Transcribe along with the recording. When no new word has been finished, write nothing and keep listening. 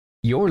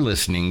You're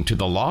listening to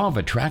the Law of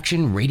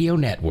Attraction Radio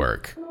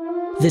Network.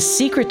 The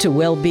secret to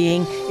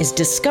well-being is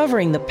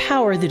discovering the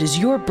power that is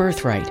your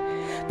birthright,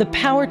 the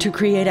power to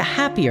create a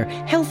happier,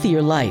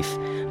 healthier life,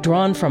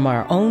 drawn from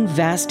our own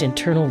vast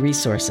internal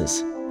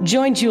resources.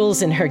 Join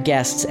Jules and her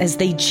guests as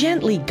they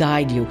gently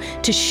guide you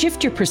to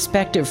shift your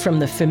perspective from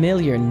the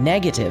familiar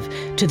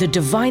negative to the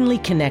divinely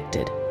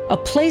connected, a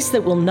place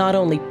that will not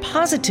only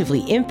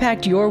positively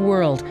impact your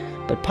world,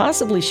 but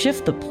possibly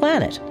shift the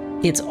planet.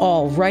 It's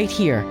all right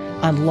here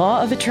on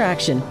Law of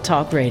Attraction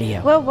Talk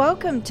Radio. Well,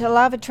 welcome to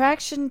Law of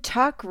Attraction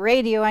Talk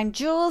Radio. I'm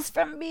Jules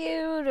from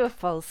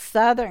beautiful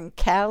Southern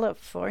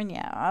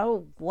California.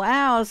 Oh,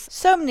 wow.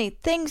 So many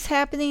things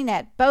happening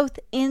at both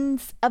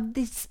ends of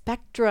the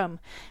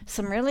spectrum.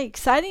 Some really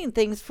exciting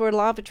things for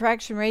Law of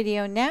Attraction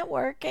Radio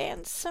Network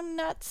and some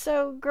not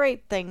so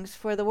great things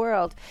for the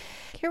world.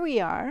 Here we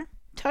are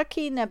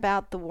talking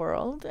about the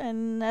world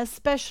and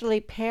especially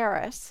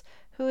Paris,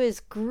 who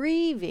is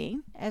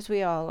grieving, as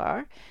we all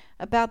are,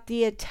 about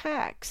the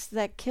attacks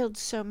that killed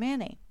so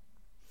many.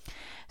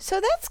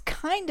 So that's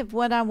kind of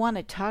what I want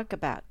to talk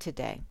about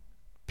today.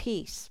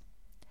 Peace.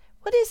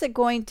 What is it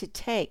going to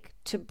take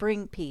to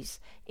bring peace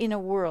in a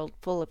world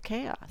full of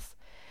chaos?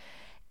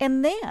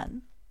 And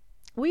then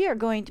we are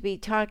going to be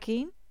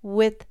talking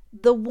with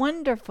the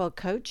wonderful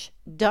coach,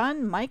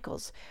 Don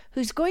Michaels,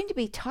 who's going to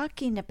be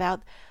talking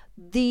about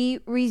the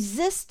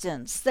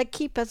resistance that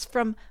keep us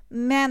from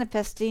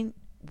manifesting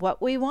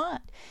what we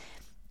want.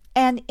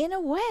 And in a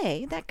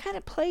way, that kind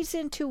of plays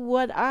into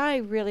what I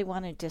really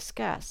want to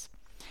discuss.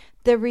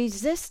 The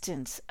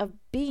resistance of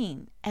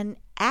being an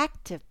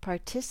active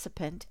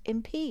participant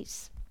in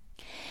peace.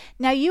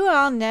 Now, you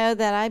all know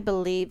that I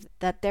believe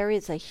that there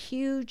is a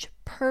huge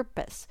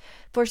purpose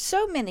for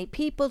so many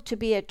people to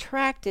be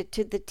attracted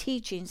to the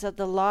teachings of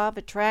the law of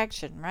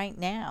attraction right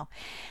now.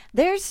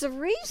 There's a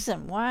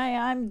reason why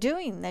I'm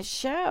doing this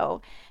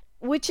show,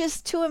 which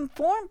is to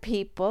inform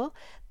people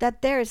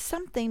that there is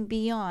something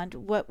beyond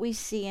what we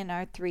see in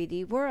our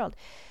 3D world.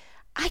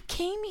 I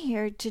came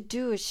here to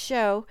do a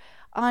show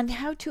on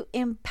how to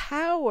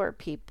empower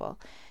people.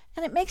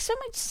 And it makes so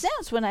much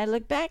sense when I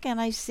look back and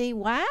I see,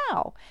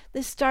 wow,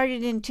 this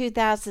started in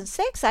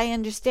 2006. I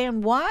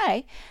understand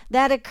why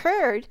that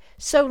occurred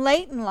so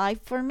late in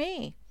life for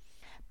me.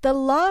 The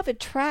law of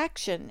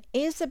attraction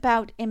is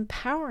about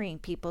empowering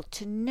people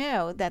to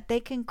know that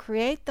they can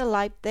create the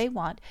life they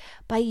want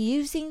by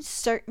using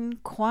certain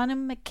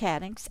quantum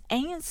mechanics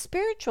and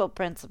spiritual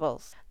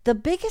principles. The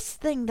biggest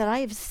thing that I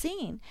have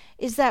seen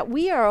is that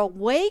we are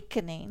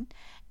awakening,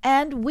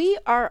 and we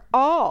are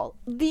all,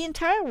 the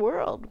entire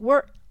world,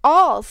 we're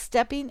all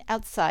stepping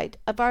outside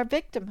of our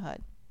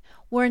victimhood.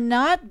 We're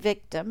not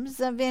victims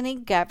of any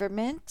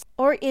government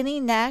or any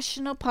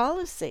national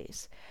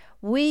policies.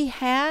 We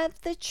have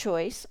the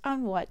choice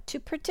on what to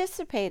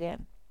participate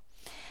in.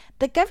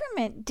 The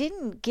government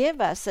didn't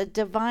give us a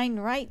divine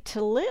right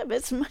to live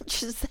as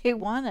much as they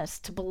want us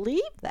to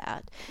believe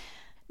that.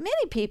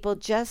 Many people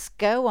just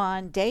go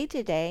on day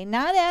to day,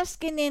 not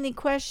asking any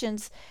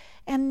questions,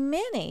 and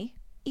many,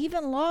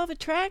 even law of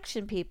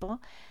attraction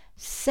people,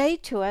 say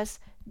to us,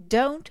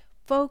 don't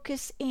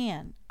focus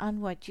in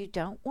on what you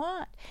don't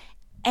want.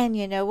 And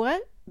you know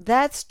what?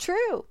 That's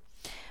true.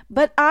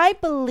 But I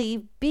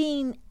believe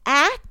being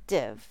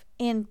active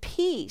in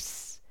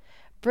peace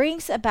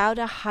brings about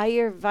a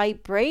higher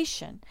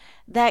vibration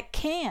that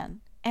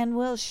can and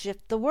will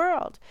shift the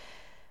world.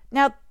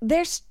 Now,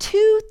 there's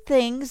two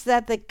things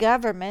that the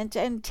government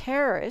and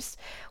terrorists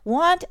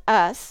want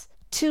us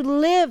to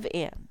live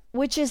in,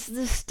 which is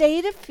the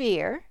state of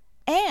fear,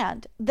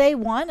 and they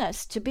want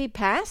us to be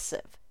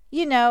passive.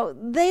 You know,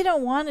 they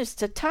don't want us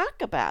to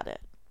talk about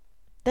it.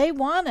 They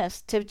want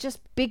us to just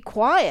be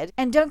quiet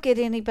and don't get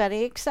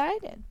anybody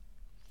excited.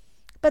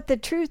 But the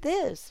truth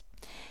is,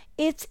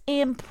 it's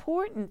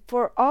important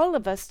for all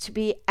of us to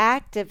be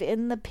active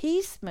in the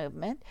peace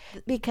movement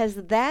because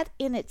that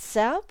in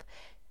itself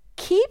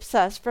keeps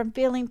us from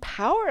feeling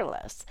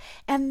powerless.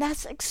 And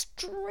that's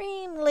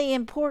extremely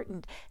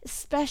important,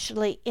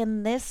 especially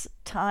in this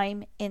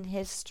time in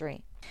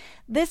history.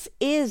 This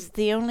is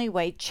the only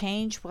way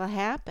change will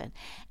happen.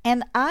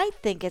 And I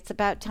think it's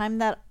about time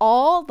that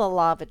all the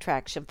law of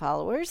attraction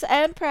followers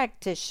and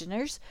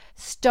practitioners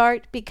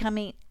start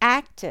becoming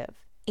active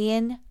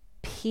in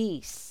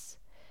peace.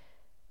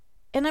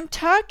 And I'm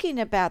talking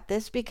about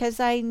this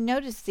because I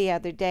noticed the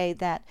other day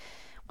that,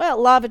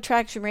 well, Law of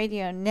Attraction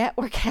Radio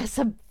Network has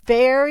a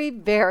very,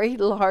 very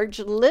large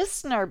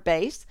listener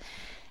base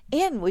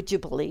in, would you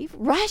believe,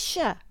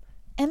 Russia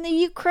and the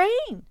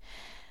Ukraine.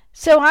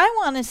 So I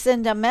want to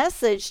send a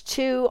message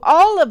to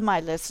all of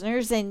my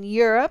listeners in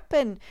Europe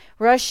and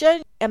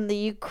Russia and the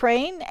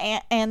Ukraine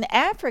and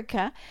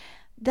Africa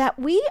that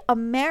we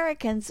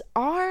Americans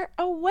are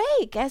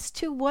awake as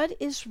to what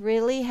is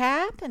really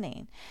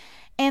happening.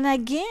 And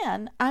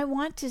again, I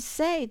want to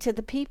say to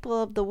the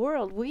people of the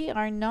world, we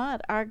are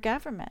not our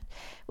government.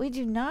 We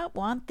do not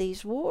want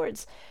these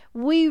wars.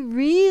 We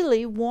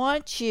really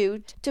want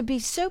you to be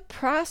so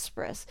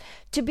prosperous,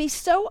 to be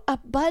so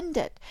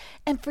abundant,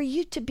 and for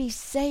you to be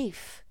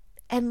safe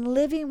and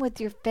living with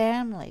your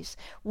families,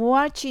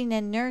 watching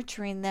and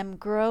nurturing them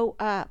grow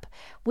up.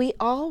 We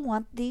all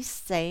want these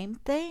same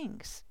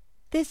things.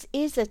 This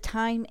is a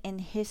time in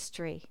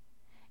history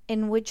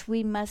in which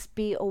we must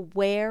be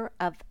aware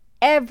of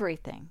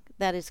everything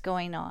that is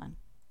going on.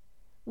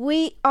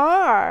 We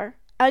are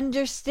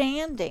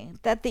understanding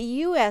that the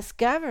U.S.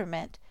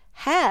 government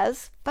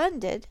has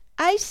funded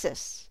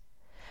ISIS.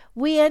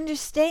 We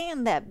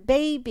understand that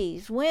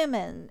babies,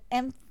 women,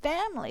 and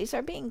families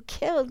are being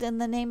killed in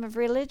the name of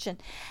religion,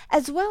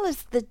 as well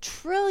as the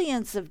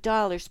trillions of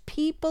dollars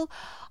people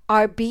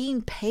are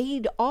being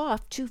paid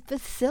off to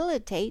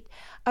facilitate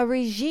a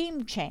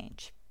regime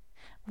change.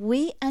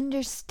 We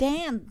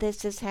understand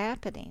this is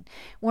happening.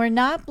 We're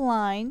not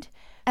blind,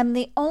 and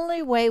the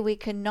only way we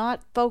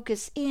cannot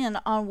focus in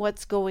on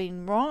what's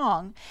going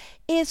wrong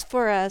is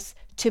for us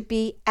to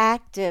be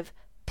active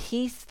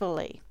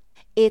peacefully.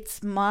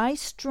 It's my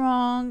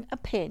strong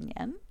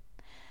opinion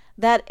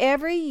that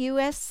every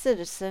U.S.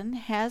 citizen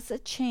has a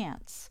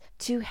chance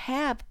to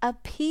have a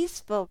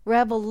peaceful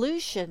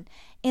revolution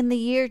in the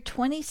year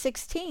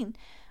 2016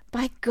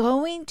 by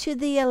going to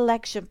the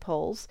election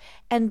polls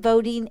and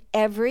voting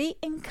every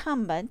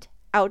incumbent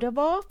out of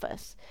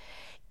office.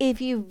 If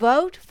you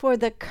vote for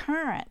the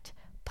current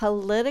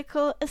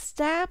political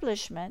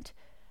establishment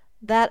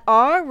that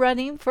are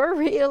running for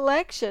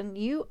re-election,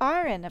 you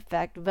are in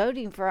effect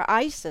voting for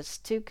ISIS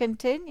to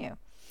continue.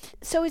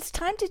 So it's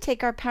time to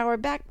take our power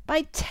back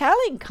by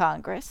telling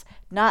Congress,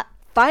 not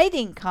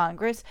fighting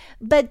Congress,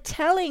 but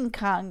telling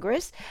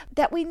Congress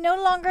that we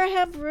no longer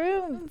have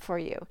room for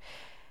you.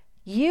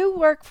 You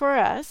work for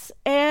us,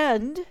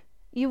 and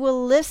you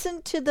will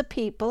listen to the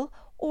people,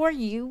 or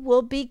you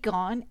will be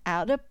gone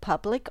out of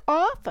public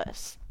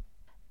office.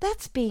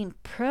 That's being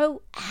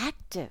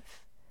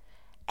proactive.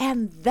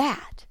 And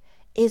that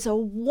is a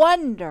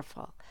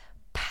wonderful,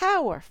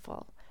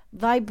 powerful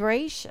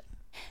vibration.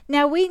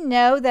 Now, we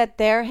know that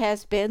there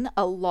has been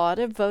a lot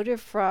of voter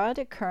fraud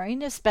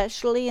occurring,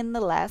 especially in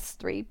the last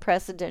 3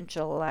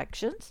 presidential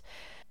elections.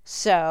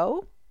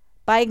 So,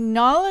 by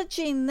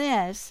acknowledging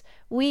this,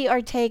 we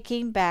are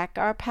taking back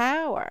our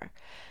power.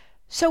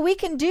 So we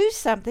can do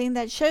something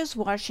that shows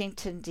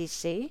Washington,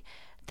 D.C.,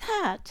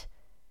 that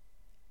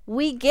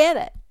we get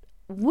it.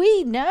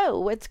 We know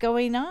what's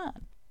going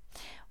on.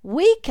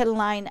 We can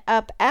line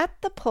up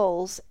at the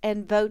polls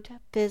and vote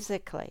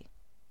physically.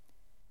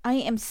 I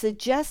am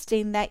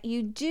suggesting that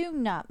you do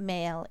not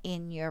mail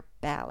in your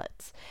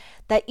ballots,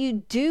 that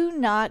you do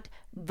not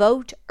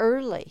vote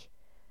early,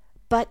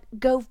 but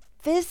go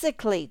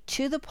physically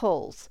to the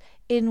polls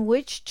in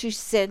which to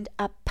send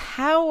a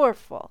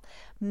powerful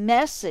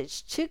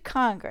message to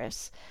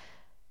Congress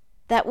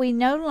that we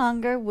no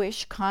longer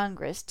wish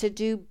Congress to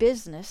do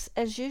business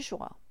as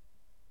usual.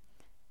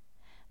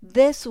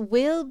 This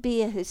will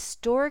be a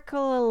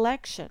historical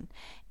election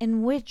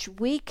in which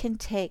we can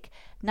take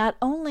not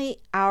only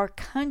our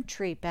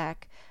country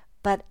back,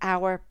 but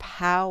our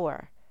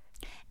power.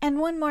 And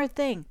one more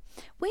thing,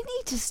 we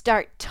need to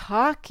start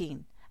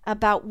talking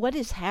about what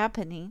is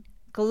happening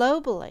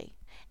globally.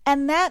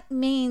 And that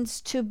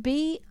means to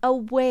be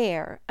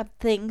aware of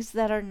things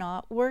that are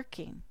not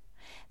working.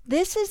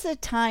 This is a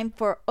time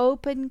for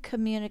open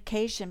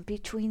communication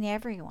between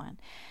everyone.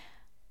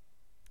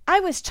 I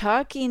was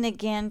talking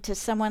again to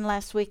someone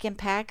last week in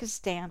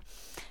Pakistan,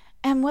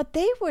 and what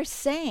they were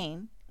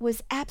saying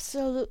was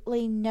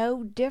absolutely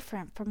no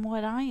different from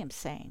what I am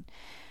saying.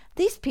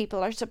 These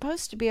people are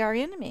supposed to be our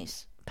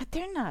enemies, but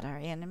they're not our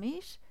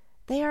enemies.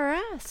 They are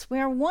us. We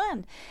are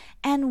one.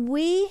 And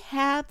we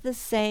have the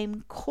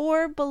same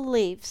core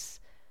beliefs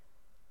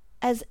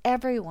as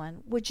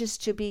everyone, which is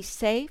to be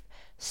safe,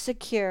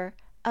 secure,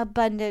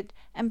 abundant,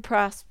 and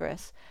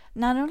prosperous,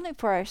 not only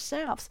for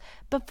ourselves,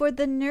 but for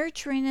the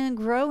nurturing and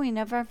growing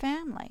of our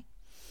family.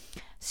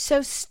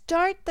 So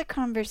start the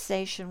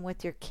conversation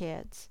with your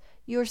kids,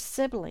 your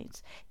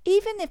siblings.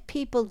 Even if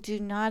people do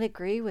not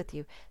agree with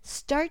you,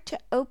 start to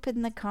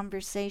open the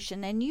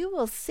conversation, and you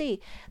will see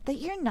that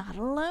you're not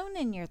alone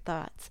in your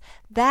thoughts.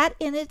 That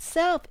in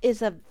itself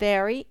is a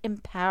very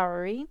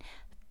empowering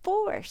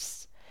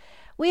force.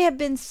 We have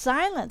been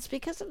silenced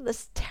because of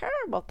this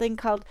terrible thing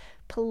called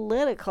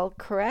political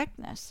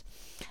correctness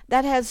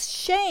that has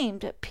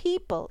shamed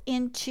people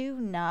into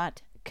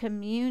not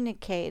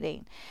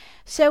communicating.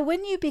 So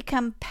when you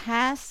become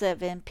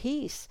passive in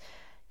peace,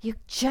 you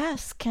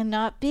just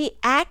cannot be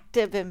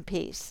active in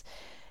peace.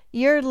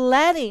 You're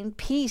letting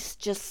peace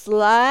just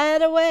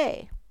slide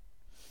away.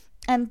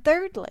 And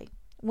thirdly,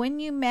 when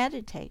you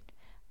meditate,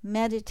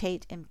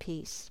 meditate in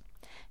peace.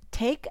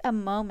 Take a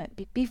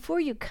moment before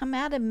you come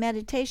out of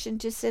meditation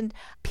to send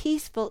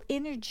peaceful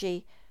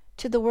energy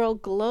to the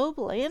world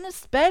globally, and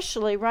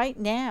especially right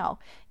now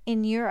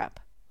in Europe.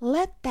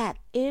 Let that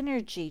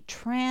energy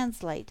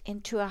translate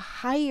into a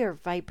higher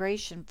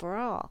vibration for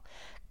all,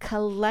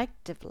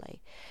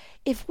 collectively.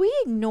 If we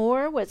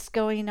ignore what's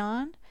going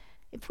on,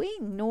 if we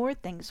ignore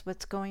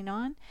what's going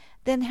on,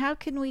 then how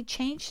can we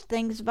change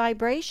things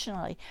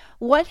vibrationally?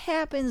 What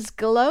happens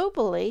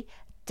globally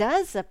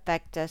does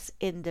affect us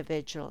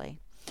individually.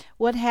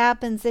 What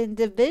happens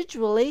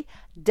individually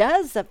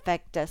does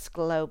affect us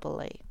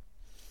globally.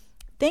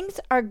 Things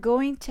are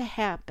going to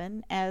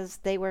happen as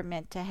they were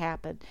meant to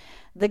happen.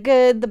 The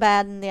good, the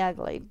bad, and the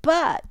ugly.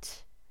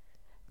 But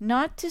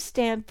not to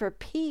stand for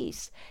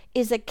peace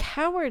is a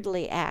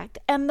cowardly act,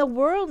 and the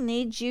world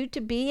needs you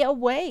to be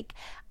awake,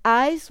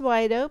 eyes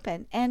wide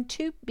open, and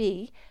to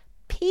be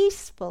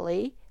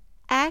peacefully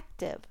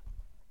active.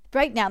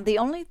 Right now, the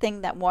only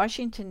thing that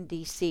Washington,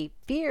 D.C.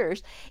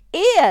 fears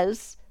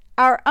is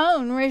our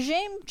own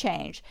regime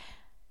change.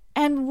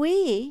 And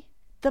we,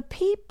 the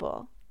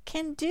people,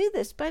 can do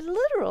this by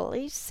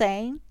literally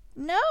saying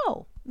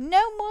no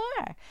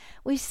more.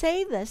 We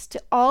say this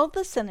to all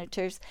the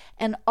senators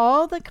and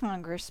all the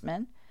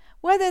congressmen,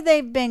 whether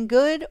they've been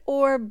good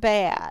or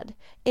bad.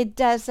 It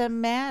doesn't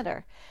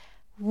matter.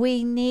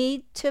 We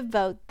need to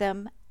vote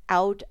them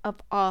out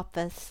of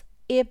office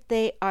if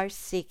they are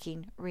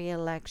seeking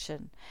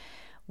re-election.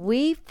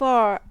 We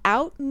far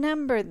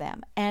outnumber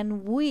them,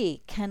 and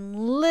we can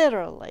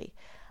literally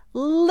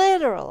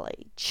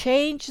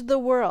change the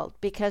world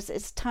because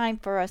it's time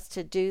for us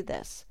to do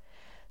this.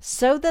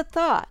 So the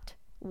thought,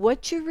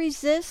 what you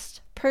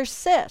resist,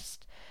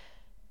 persists.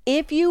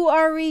 If you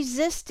are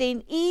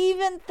resisting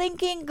even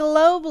thinking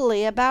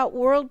globally about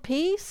world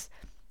peace,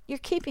 you're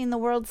keeping the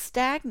world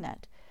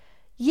stagnant.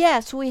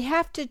 Yes, we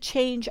have to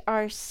change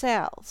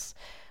ourselves.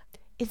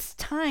 It's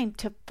time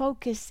to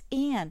focus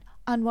in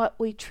on what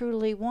we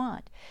truly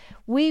want.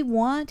 We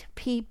want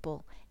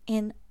people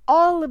in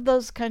all of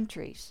those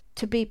countries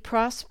to be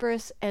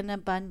prosperous and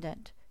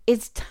abundant.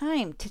 It's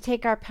time to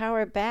take our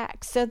power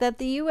back so that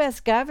the U.S.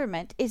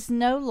 government is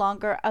no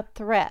longer a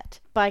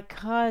threat by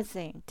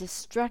causing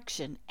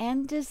destruction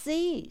and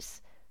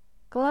disease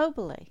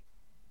globally.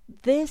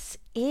 This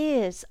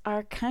is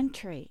our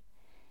country.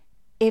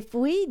 If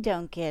we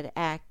don't get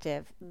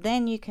active,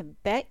 then you can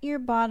bet your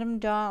bottom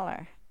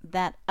dollar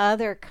that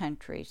other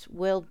countries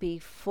will be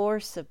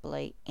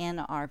forcibly in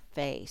our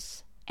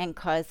face and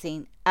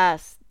causing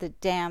us the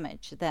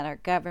damage that our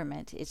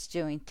government is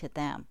doing to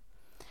them.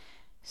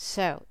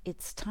 So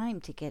it's time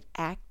to get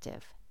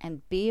active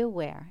and be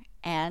aware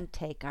and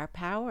take our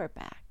power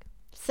back.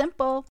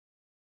 Simple.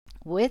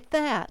 With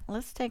that,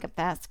 let's take a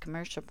fast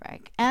commercial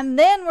break. And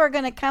then we're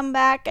going to come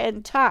back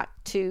and talk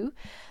to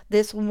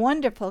this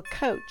wonderful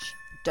coach,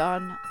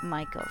 Dawn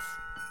Michaels.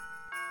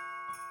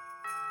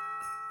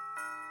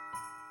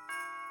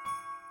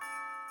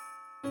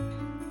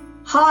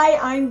 Hi,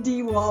 I'm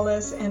Dee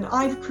Wallace, and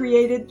I've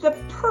created the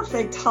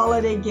perfect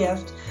holiday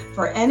gift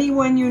for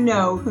anyone you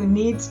know who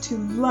needs to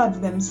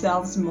love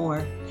themselves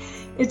more.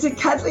 It's a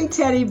cuddly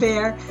teddy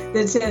bear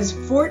that says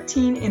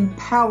 14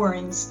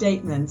 empowering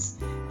statements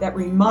that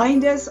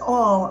remind us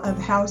all of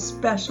how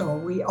special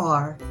we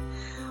are.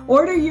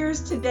 Order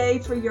yours today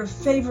for your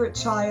favorite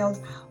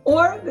child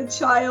or the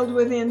child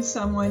within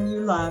someone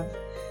you love.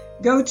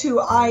 Go to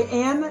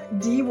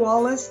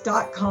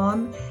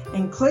IamDeeWallace.com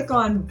and click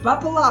on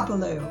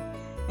Bupalopaloo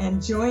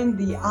and join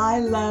the I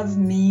Love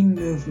Me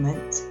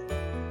movement.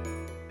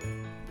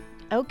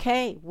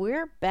 Okay,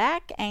 we're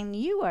back, and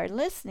you are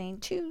listening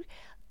to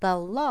the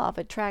Law of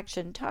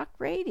Attraction Talk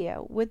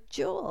Radio with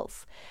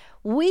Jules.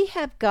 We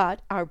have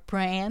got our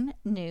brand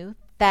new,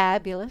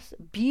 fabulous,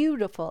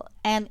 beautiful,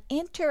 and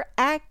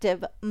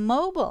interactive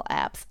mobile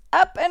apps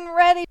up and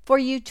ready for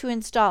you to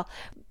install.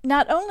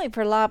 Not only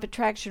for Law of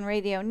Attraction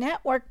Radio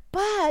Network,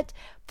 but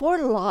for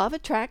Law of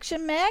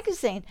Attraction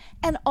Magazine.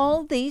 And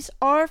all these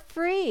are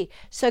free.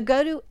 So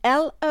go to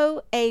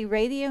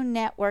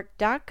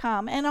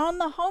LOARadionetwork.com, and on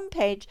the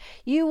homepage,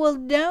 you will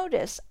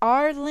notice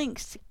our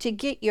links to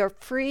get your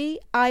free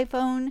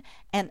iPhone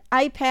and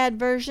iPad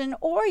version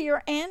or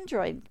your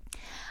Android.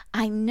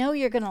 I know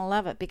you're going to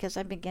love it because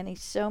I've been getting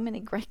so many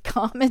great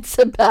comments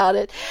about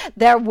it.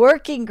 They're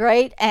working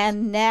great,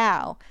 and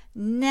now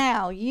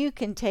you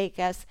can take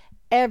us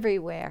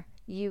everywhere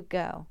you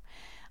go.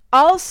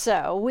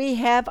 Also, we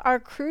have our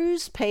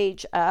cruise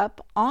page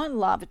up on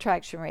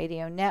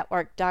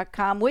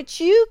lawofattractionradionetwork.com,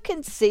 which you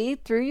can see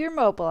through your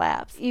mobile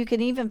apps. You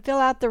can even fill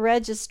out the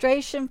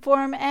registration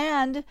form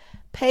and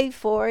pay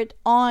for it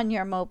on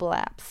your mobile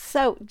apps.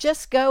 So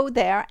just go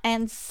there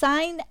and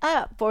sign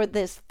up for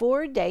this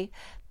 4-day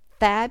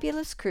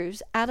fabulous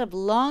cruise out of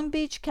Long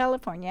Beach,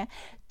 California,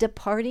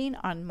 departing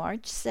on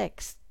March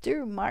 6th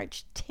through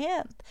March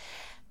 10th.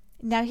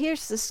 Now,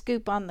 here's the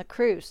scoop on the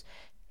cruise.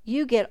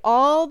 You get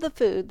all the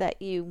food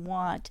that you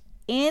want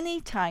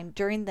anytime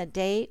during the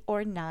day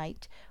or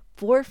night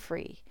for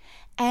free,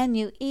 and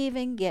you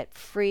even get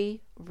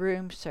free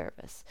room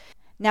service.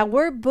 Now,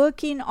 we're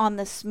booking on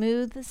the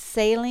smooth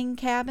sailing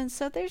cabin,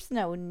 so there's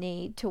no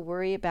need to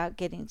worry about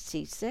getting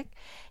seasick.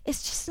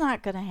 It's just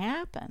not going to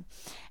happen.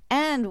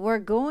 And we're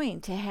going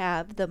to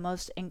have the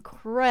most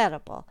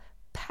incredible,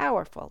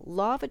 powerful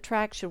Law of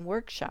Attraction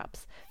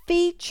workshops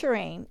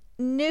featuring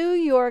New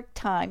York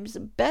Times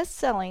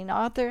best-selling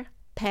author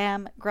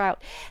Pam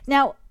Grout.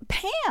 Now,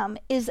 Pam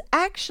is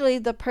actually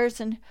the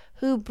person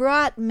who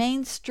brought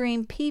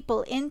mainstream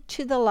people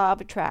into the Law of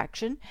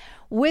Attraction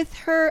with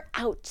her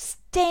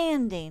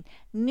outstanding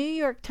New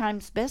York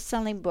Times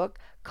best-selling book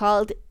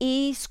called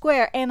E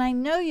Square. And I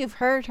know you've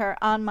heard her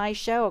on my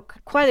show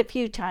quite a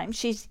few times.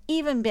 She's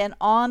even been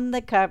on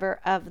the cover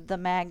of the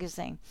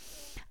magazine.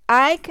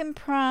 I can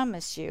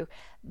promise you,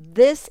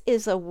 this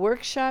is a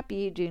workshop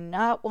you do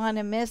not want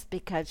to miss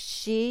because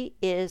she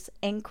is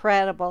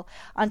incredible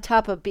on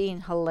top of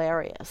being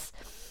hilarious.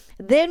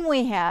 Then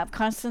we have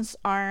Constance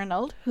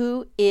Arnold,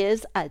 who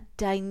is a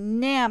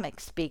dynamic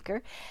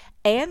speaker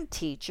and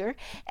teacher.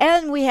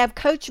 And we have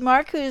Coach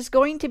Mark, who is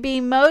going to be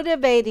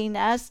motivating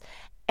us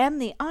and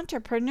the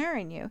entrepreneur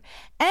in you.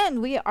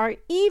 And we are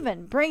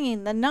even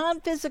bringing the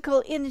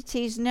non-physical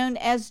entities known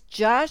as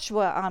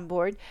Joshua on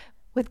board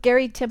with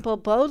Gary Temple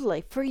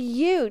Bodley for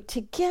you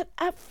to get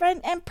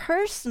upfront and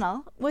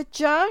personal with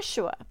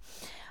Joshua.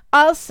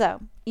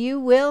 Also, you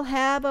will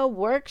have a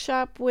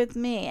workshop with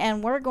me,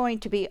 and we're going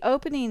to be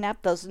opening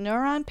up those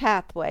neuron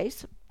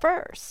pathways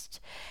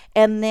first,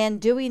 and then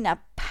doing a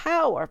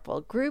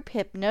powerful group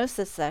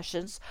hypnosis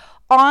sessions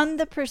on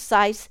the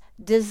precise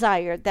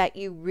desire that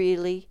you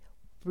really,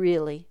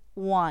 really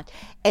want.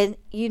 And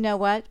you know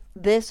what?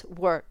 This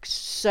works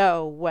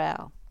so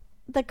well.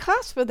 The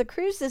cost for the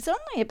cruise is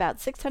only about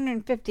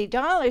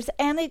 $650,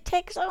 and it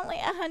takes only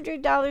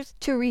 $100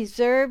 to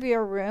reserve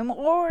your room,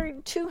 or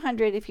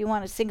 $200 if you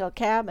want a single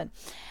cabin.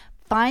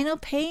 Final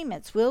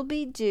payments will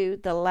be due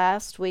the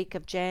last week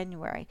of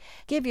January.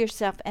 Give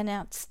yourself an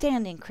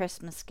outstanding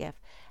Christmas gift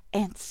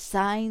and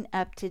sign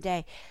up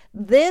today.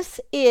 This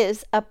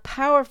is a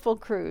powerful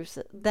cruise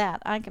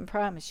that I can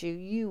promise you,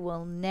 you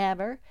will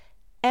never,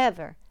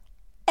 ever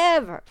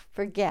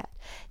forget.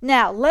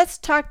 Now, let's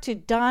talk to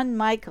Dawn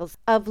Michaels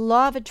of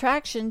Law of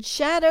Attraction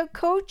Shadow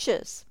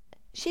Coaches.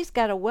 She's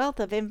got a wealth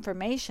of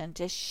information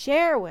to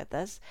share with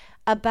us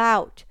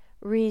about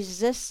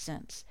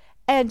resistance.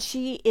 And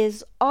she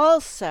is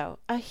also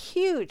a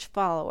huge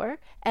follower,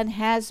 and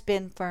has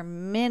been for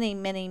many,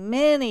 many,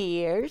 many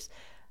years,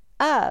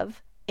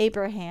 of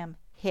Abraham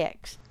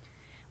Hicks.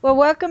 Well,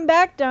 welcome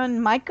back, Dawn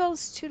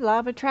Michaels, to Law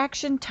of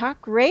Attraction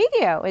Talk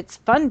Radio. It's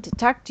fun to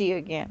talk to you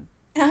again.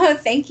 Oh,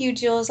 thank you,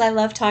 Jules. I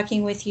love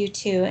talking with you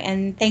too,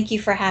 and thank you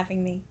for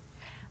having me.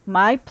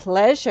 My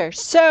pleasure.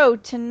 So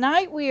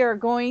tonight we are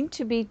going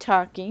to be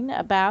talking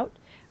about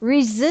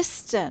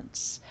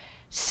resistance.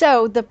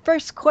 So the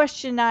first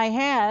question I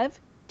have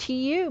to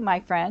you, my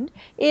friend,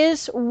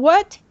 is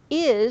what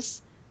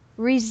is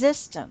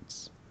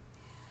resistance?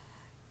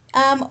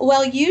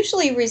 Well,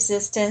 usually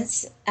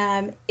resistance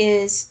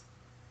is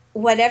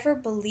whatever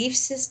belief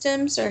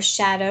systems or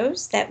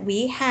shadows that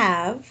we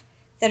have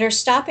that are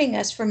stopping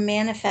us from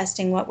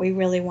manifesting what we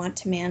really want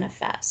to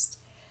manifest.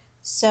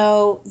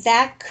 So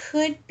that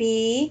could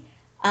be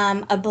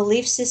a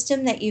belief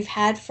system that you've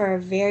had for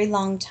a very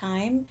long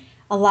time.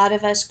 A lot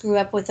of us grew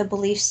up with a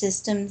belief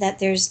system that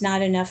there's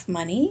not enough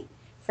money,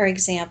 for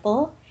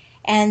example,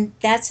 and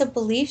that's a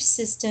belief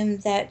system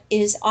that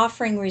is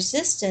offering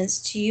resistance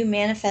to you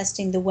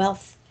manifesting the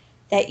wealth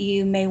that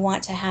you may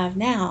want to have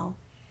now.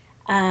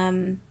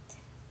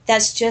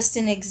 That's just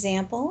an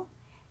example.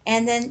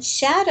 And then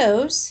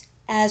shadows,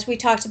 as we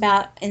talked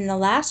about in the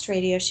last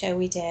radio show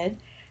we did,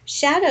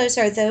 shadows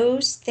are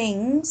those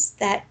things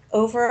that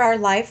over our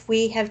life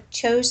we have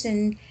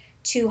chosen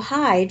to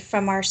hide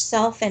from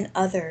ourself and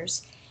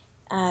others,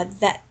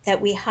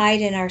 that we hide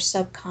in our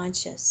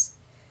subconscious.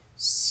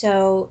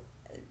 So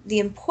the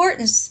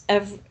importance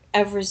of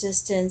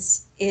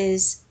resistance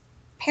is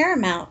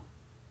paramount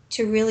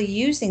to really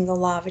using the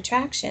law of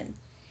attraction.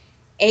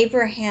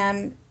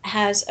 Abraham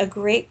has a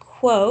great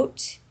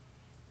quote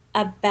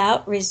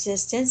about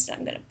resistance.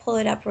 I'm going to pull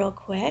it up real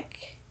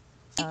quick.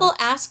 People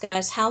ask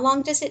us, how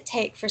long does it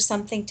take for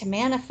something to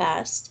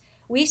manifest?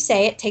 We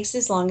say it takes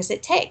as long as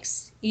it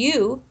takes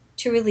you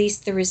to release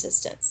the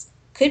resistance.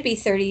 Could be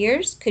 30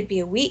 years, could be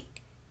a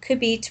week, could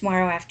be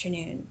tomorrow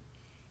afternoon.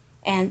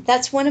 And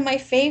that's one of my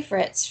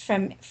favorites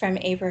from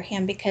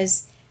Abraham,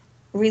 because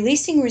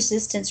releasing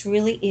resistance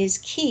really is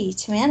key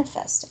to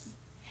manifesting.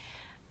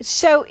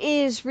 So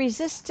is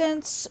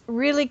resistance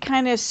really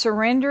kind of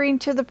surrendering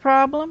to the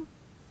problem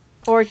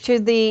or to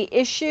the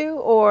issue,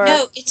 or?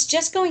 No, it's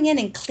just going in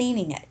and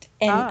cleaning it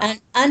and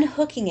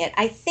unhooking it.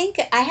 I think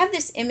I have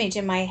this image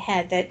in my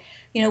head that,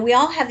 we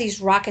all have these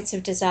rockets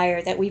of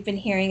desire that we've been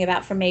hearing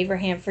about from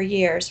Abraham for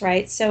years,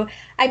 right? So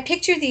I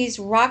picture these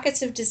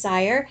rockets of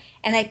desire,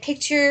 and I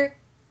picture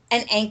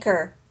an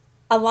anchor,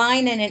 a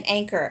line and an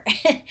anchor.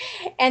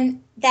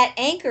 And that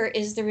anchor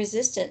is the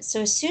resistance.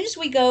 So as soon as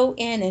we go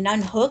in and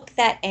unhook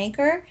that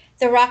anchor,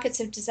 the rockets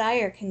of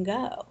desire can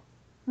go.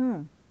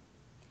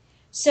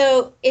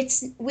 So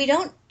we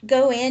don't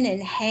go in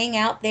and hang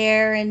out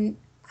there and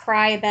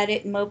cry about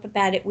it and mope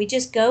about it. We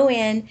just go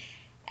in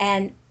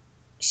and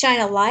shine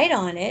a light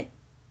on it,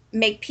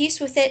 make peace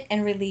with it,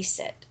 and release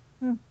it.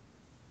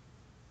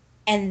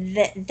 And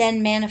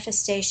then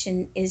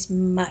manifestation is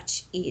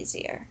much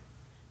easier.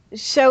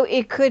 So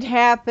it could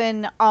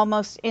happen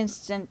almost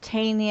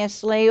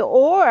instantaneously,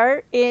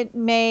 or it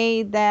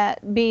may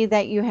be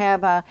that you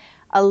have a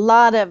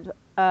lot of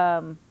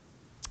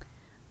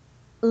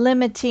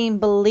limiting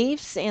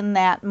beliefs in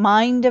that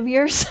mind of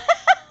yours,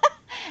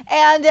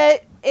 and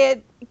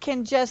it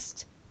can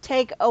just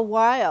take a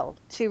while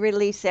to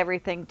release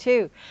everything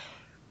too.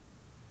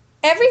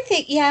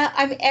 Everything, yeah.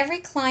 I mean, every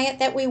client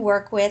that we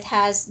work with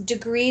has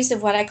degrees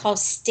of what I call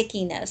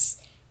stickiness.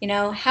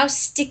 How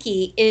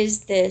sticky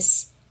is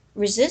this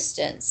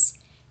resistance?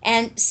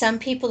 And some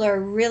people are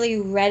really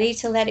ready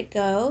to let it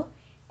go,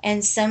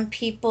 and some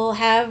people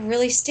have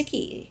really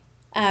sticky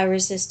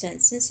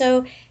resistance. And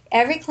so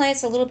every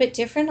client's a little bit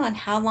different on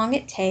how long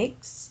it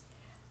takes.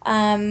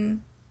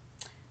 Um,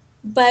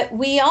 but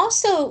we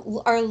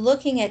also are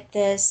looking at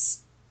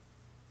this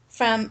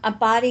from a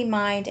body,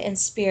 mind, and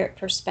spirit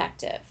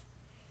perspective.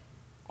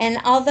 And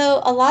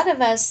although a lot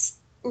of us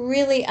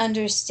really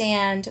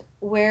understand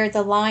where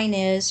the line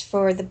is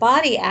for the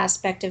body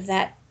aspect of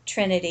that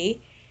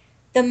Trinity,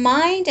 the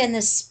mind and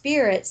the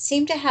spirit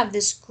seem to have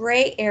this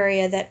gray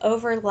area that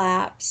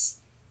overlaps,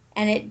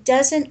 and it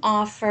doesn't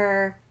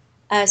offer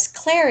us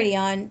clarity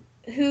on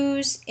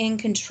who's in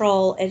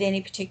control at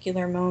any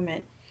particular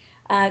moment.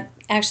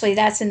 Actually,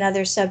 that's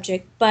another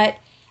subject. But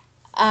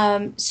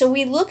so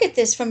we look at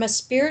this from a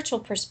spiritual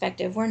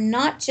perspective. We're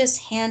not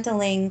just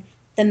handling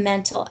the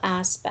mental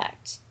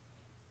aspect.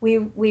 We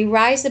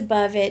rise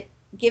above it,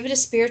 give it a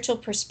spiritual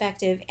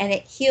perspective, and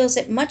it heals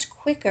it much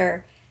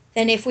quicker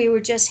than if we were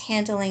just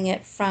handling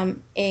it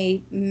from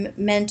a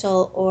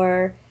mental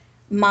or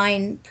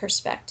mind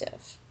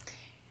perspective.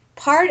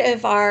 Part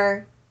of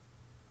our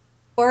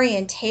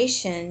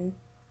orientation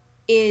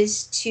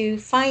is to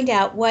find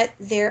out what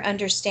their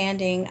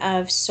understanding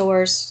of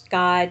source,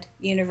 God,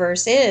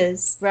 universe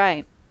is,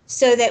 Right.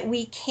 so that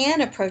we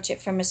can approach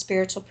it from a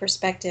spiritual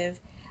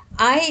perspective.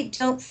 I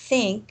don't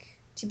think,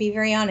 to be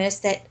very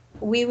honest, that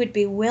we would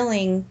be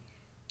willing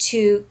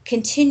to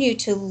continue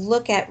to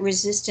look at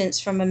resistance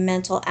from a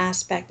mental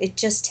aspect. It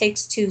just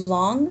takes too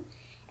long,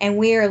 and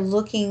we are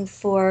looking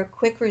for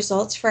quick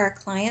results for our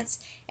clients,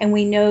 and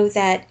we know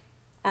that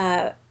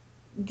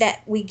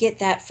that we get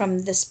that from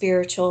the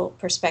spiritual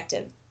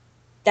perspective.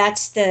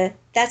 That's the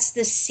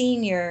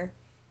senior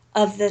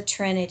of the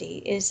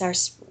Trinity, is our,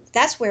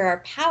 that's where our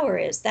power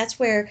is. That's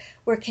where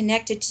we're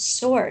connected to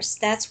source.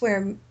 That's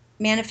where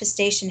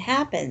manifestation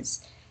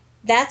happens.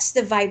 That's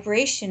the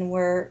vibration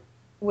where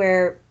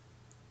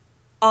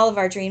all of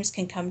our dreams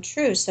can come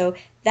true. So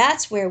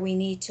that's where we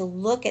need to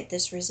look at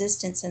this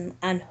resistance and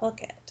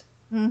unhook it.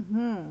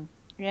 Mm-hmm.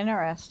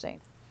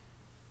 Interesting.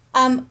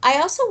 I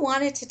also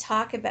wanted to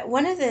talk about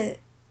one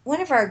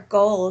of our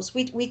goals.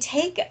 We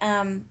take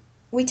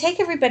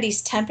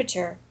everybody's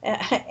temperature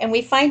and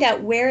we find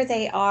out where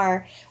they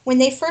are when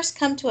they first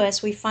come to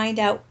us. We find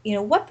out,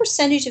 what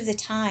percentage of the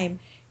time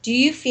do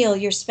you feel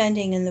you're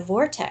spending in the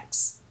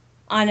vortex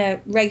on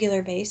a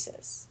regular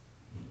basis?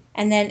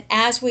 And then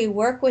as we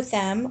work with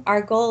them,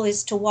 our goal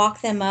is to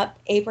walk them up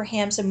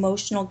Abraham's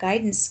emotional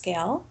guidance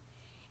scale.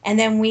 And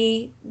then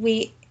we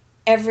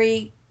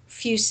every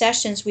few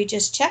sessions, we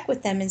just check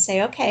with them and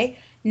say, okay,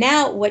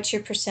 now what's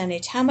your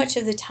percentage? How much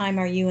of the time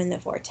are you in the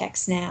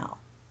vortex now?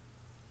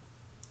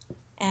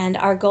 And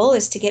our goal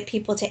is to get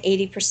people to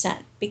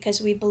 80%,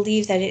 because we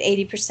believe that at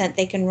 80%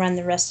 they can run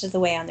the rest of the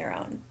way on their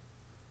own.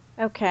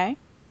 Okay.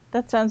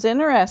 That sounds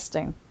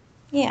interesting.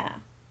 Yeah.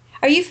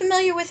 Are you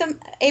familiar with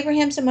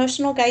Abraham's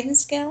emotional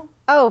guidance scale?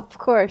 Oh, of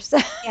course.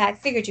 Yeah, I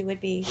figured you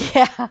would be.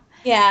 Yeah,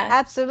 Yeah.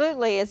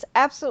 absolutely. It's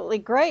absolutely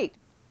great.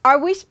 Are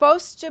we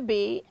supposed to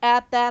be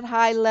at that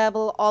high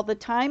level all the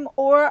time,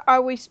 or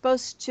are we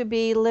supposed to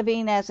be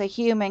living as a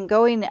human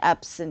going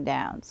ups and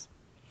downs?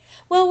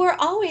 Well, we're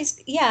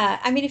always, yeah.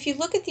 I mean, if you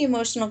look at the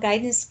emotional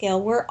guidance scale,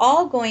 we're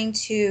all going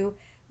to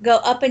go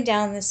up and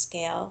down the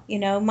scale.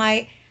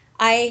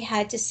 I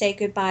had to say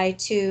goodbye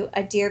to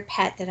a dear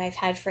pet that I've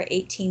had for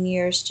 18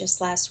 years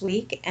just last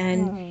week.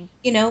 And,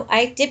 Mm,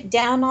 I dipped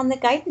down on the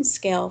guidance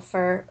scale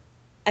for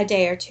a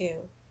day or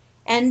two.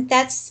 And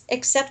that's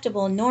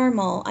acceptable,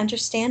 normal,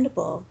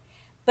 understandable.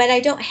 But I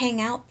don't hang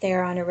out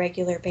there on a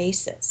regular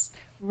basis.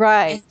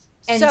 right.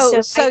 And, and So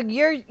so so I,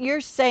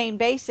 you're saying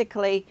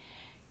basically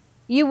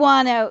you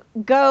want to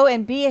go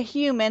and be a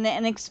human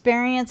and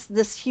experience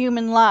this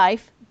human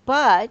life,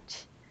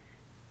 but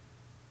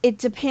it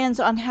depends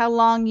on how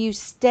long you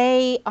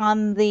stay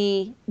on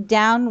the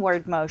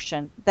downward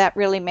motion. That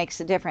really makes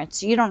a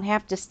difference. You don't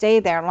have to stay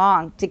there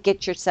long to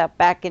get yourself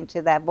back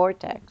into that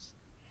vortex.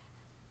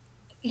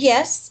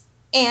 Yes,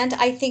 and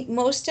I think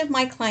most of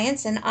my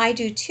clients, and I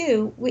do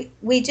too,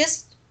 we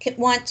just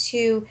want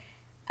to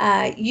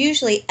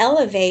usually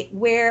elevate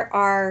where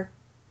our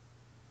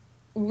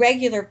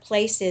regular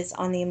place is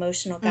on the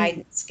emotional Mm,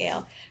 guidance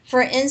scale.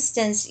 For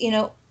instance,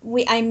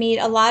 I meet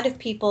a lot of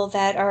people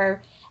that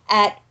are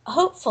at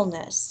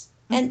hopefulness,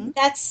 hmm and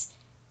that's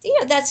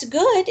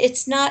good.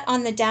 It's not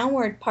on the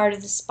downward part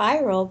of the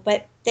spiral,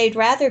 but they'd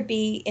rather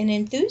be in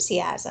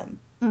enthusiasm,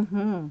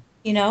 hmm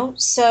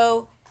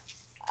so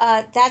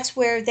that's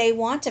where they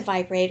want to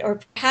vibrate, or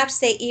perhaps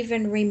they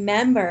even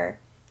remember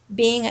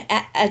being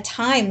at a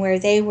time where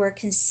they were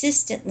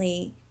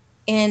consistently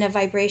in a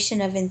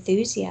vibration of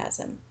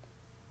enthusiasm.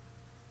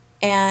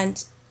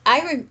 And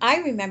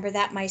I remember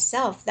that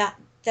myself. That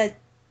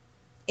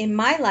in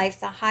my life,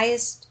 the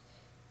highest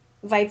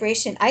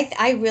vibration.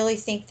 I really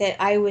think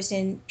that I was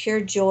in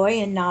pure joy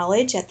and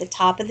knowledge at the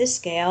top of the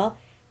scale,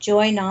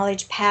 joy,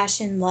 knowledge,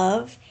 passion,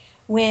 love,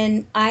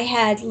 when I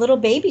had little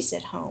babies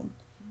at home.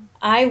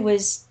 I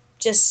was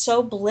just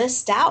so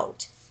blissed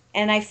out,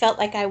 and I felt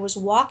like I was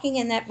walking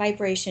in that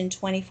vibration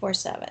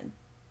 24/7.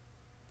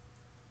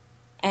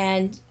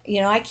 And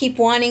I keep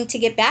wanting to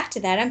get back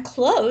to that. I'm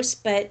close,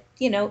 but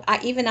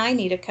even I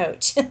need a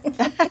coach.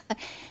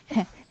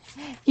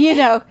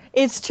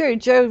 It's true.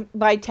 Joe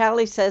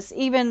Vitale says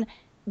even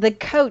the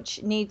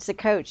coach needs a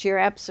coach. You're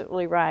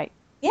absolutely right.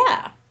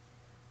 Yeah.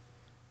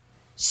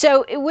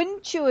 So,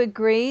 wouldn't you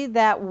agree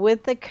that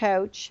with a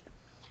coach,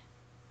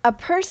 a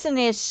person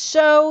is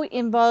so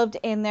involved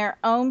in their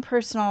own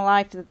personal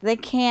life that they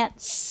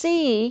can't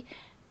see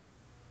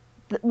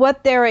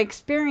what they're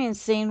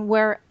experiencing,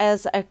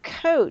 whereas a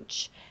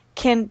coach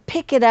can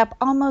pick it up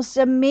almost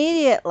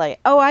immediately?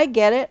 Oh, I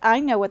get it. I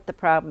know what the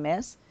problem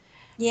is.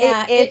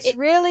 Yeah, It's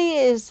really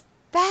is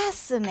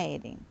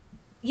fascinating.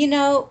 you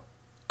know,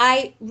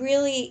 I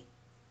really,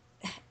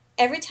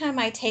 every time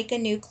I take a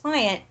new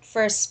client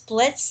for a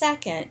split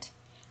second,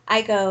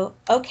 I go,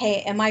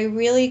 okay, am I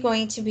really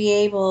going to be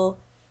able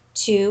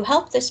to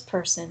help this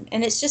person?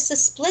 And it's just a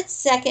split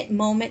second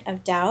moment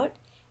of doubt.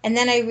 And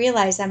then I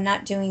realize I'm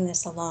not doing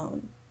this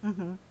alone.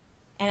 Hmm.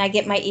 And I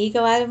get my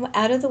ego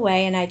out of the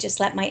way, and I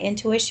just let my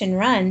intuition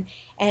run.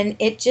 And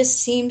it just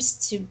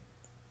seems to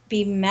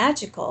be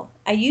magical.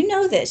 You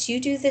know this, you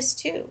do this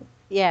too.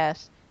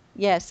 Yes,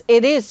 yes,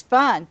 it is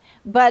fun,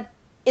 but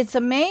it's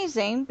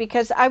amazing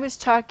because I was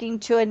talking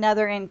to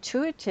another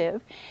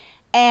intuitive,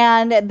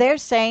 and they're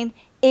saying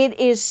it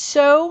is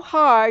so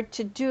hard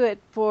to do it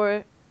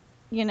for,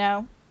 you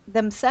know,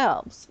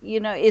 themselves.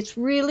 It's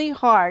really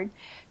hard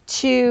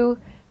to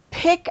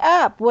pick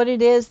up what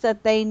it is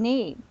that they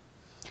need.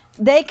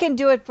 They can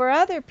do it for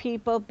other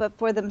people, but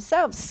for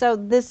themselves. So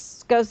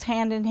this goes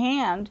hand in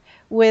hand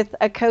with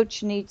a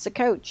coach needs a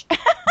coach.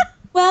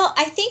 Well,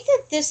 I think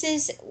that this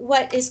is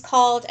what is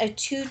called a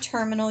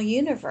two-terminal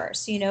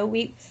universe.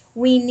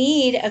 We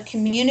need a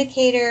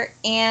communicator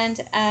and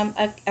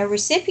a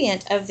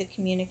recipient of the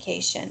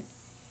communication.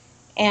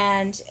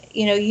 And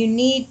you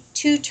need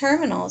two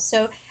terminals.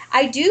 So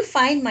I do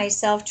find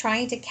myself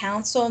trying to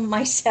counsel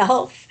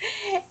myself,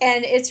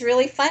 and it's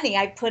really funny.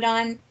 I put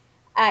on,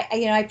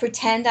 I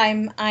pretend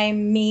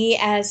I'm me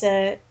as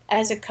a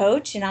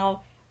coach, and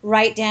I'll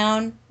write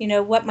down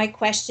what my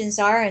questions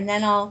are, and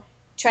then I'll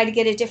try to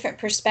get a different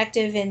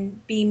perspective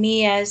and be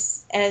me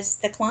as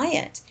the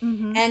client.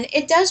 Hmm. And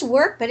it does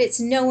work, but it's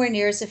nowhere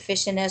near as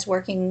efficient as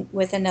working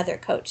with another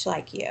coach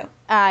like you.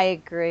 I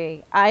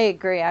agree. I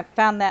agree. I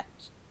found that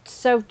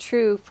so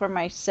true for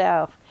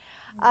myself.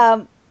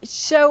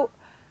 So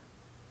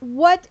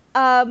what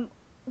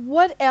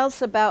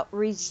else about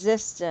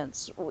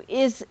resistance?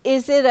 Is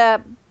it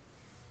a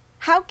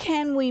how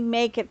can we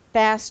make it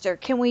faster?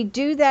 Can we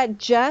do that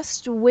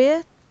just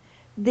with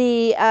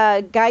the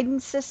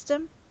guidance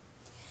system?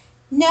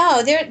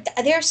 No,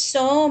 there's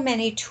so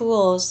many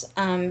tools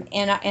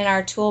in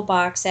our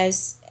toolbox,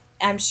 as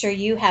I'm sure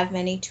you have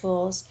many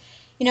tools.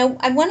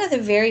 One of the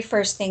very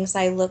first things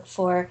I look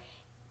for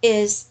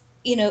is,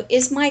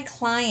 is my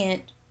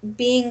client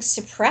being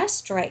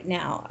suppressed right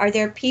now? Are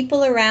there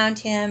people around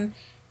him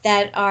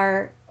that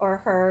are or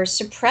her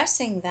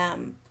suppressing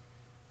them?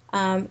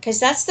 Because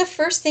that's the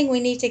first thing we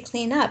need to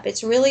clean up.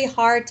 It's really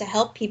hard to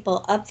help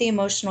people up the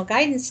emotional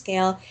guidance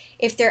scale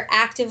if they're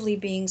actively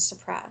being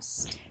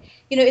suppressed.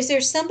 Is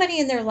there somebody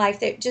in their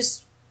life that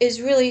just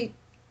is really,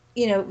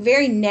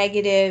 very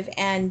negative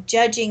and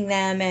judging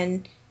them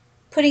and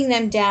putting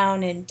them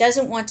down and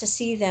doesn't want to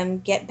see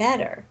them get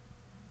better?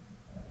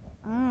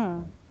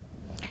 Mm.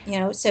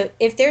 So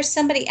if there's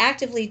somebody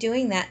actively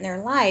doing that in their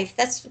life,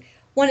 that's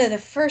one of the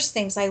first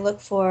things I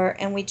look for,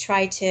 and we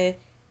try to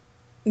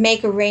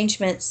make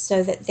arrangements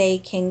so that they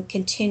can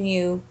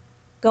continue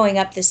going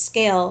up the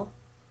scale,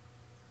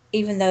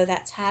 even though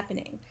that's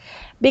happening.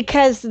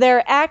 Because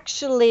they're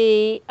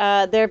actually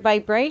their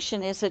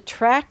vibration is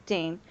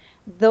attracting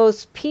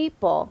those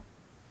people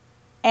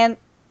and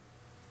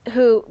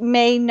who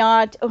may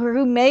not or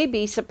who may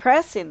be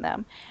suppressing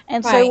them.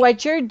 And so Right.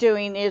 what you're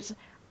doing is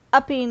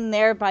upping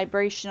their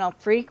vibrational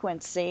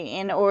frequency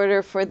in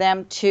order for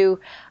them to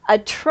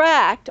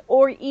attract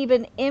or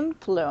even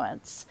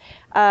influence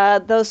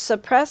those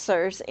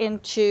suppressors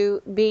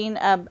into being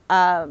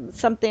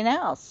something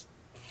else.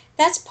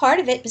 That's part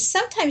of it, but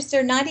sometimes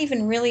they're not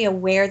even really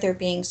aware they're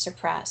being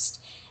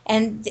suppressed.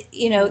 And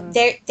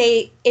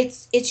Mm,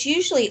 it's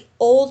usually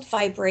old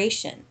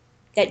vibration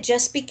that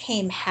just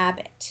became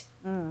habit.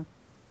 mm,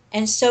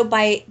 And so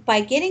by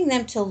getting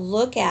them to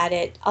look at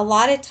it, a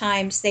lot of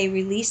times they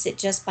release it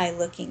just by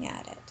looking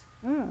at it.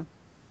 mm.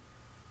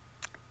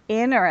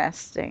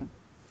 Interesting.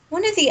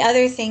 One of the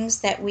other things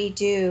that we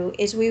do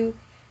is we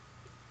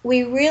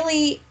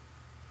really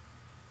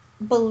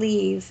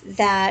believe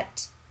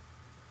that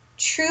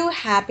true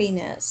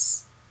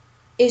happiness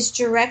is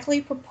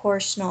directly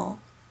proportional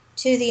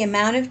to the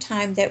amount of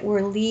time that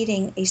we're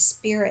leading a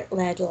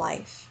spirit-led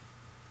life.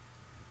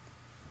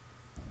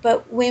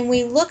 But when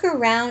we look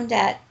around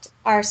at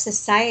our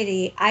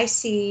society, I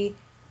see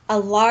a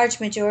large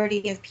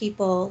majority of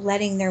people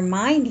letting their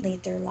mind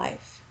lead their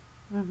life.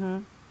 Mm-hmm.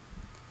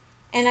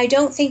 And I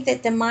don't think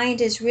that the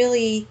mind is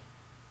really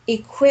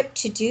equipped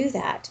to do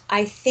that.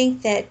 I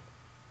think that,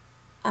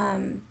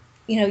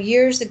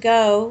 years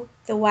ago,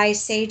 the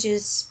wise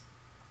sages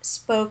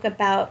spoke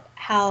about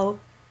how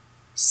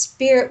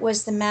spirit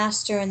was the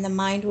master and the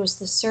mind was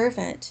the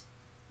servant.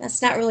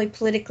 That's not really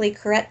politically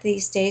correct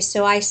these days,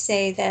 so I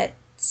say that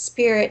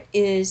spirit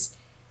is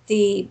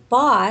the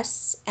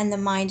boss and the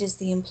mind is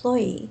the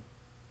employee.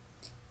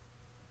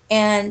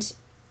 And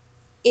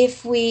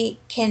if we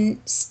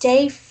can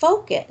stay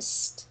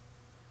focused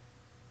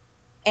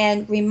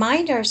and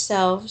remind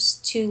ourselves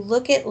to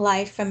look at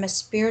life from a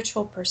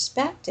spiritual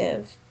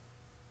perspective,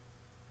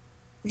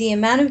 the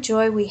amount of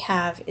joy we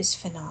have is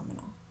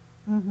phenomenal.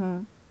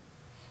 Mm-hmm.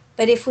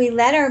 But if we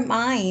let our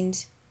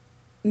mind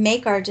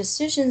make our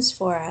decisions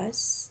for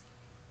us,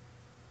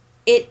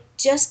 it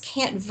just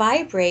can't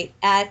vibrate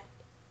at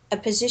a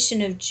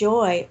position of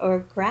joy or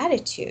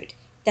gratitude.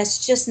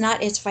 That's just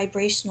not its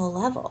vibrational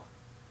level.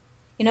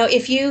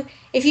 If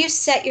you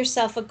set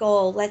yourself a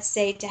goal, let's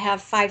say to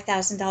have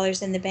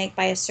 $5,000 in the bank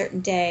by a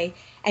certain day,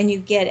 and you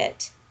get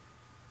it,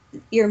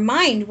 your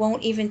mind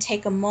won't even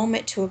take a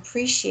moment to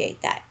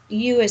appreciate that.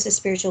 You as a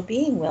spiritual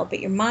being will, but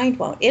your mind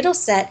won't. It'll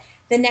set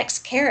the next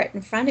carrot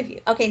in front of you.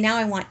 Okay, now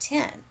I want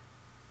 10,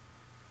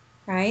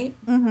 right?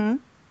 Mm-hmm.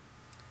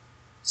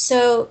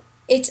 So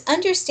it's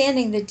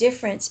understanding the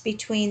difference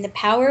between the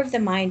power of the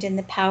mind and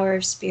the power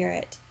of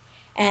spirit.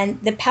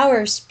 And the power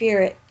of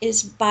spirit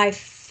is by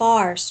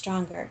far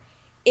stronger.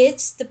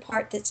 It's the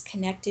part that's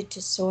connected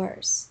to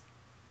source.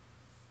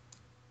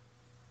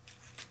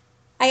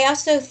 I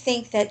also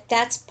think that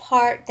that's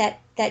part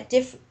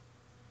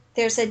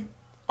there's a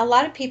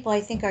lot of people I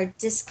think are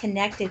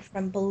disconnected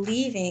from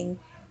believing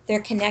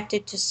they're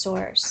connected to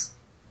source.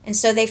 And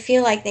so they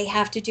feel like they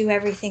have to do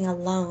everything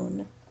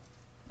alone.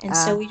 And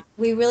so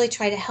we really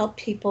try to help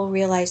people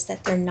realize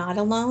that they're not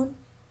alone,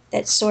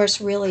 that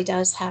source really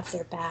does have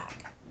their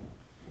back.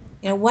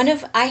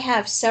 I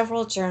have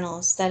several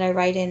journals that I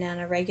write in on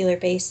a regular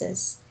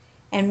basis,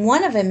 and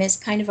one of them is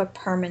kind of a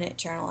permanent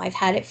journal. I've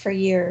had it for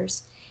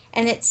years,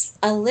 and it's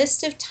a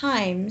list of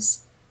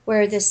times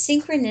where the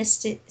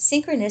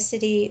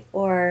synchronicity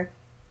or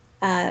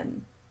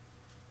um,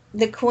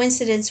 the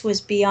coincidence was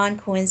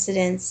beyond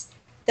coincidence.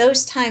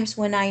 Those times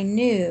when I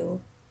knew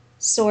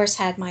source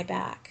had my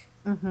back.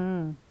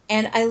 Mm-hmm.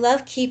 And I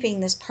love keeping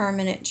this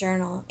permanent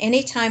journal.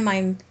 Anytime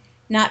I'm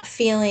not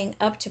feeling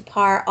up to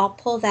par, I'll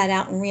pull that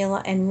out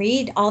and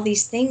read all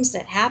these things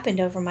that happened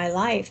over my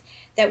life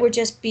that were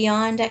just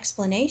beyond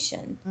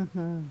explanation,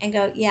 Mm-hmm. and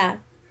go, yeah,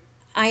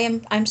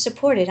 I'm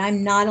supported.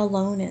 I'm not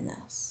alone in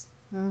this.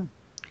 Mm.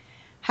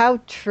 How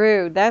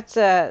true. That's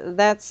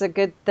a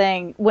good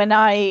thing. When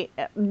I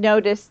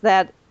notice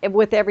that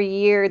with every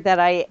year that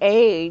I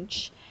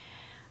age,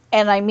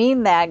 and I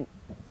mean that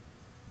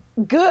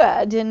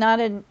good and not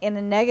in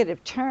a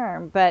negative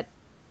term, but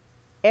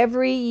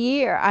every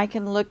year I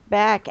can look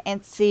back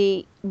and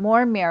see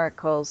more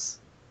miracles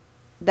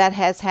that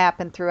has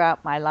happened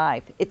throughout my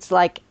life. It's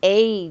like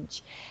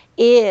age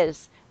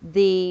is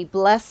the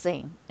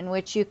blessing in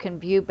which you can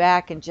view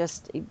back and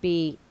just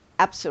be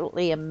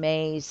absolutely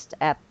amazed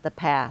at the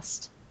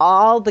past.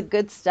 All the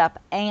good stuff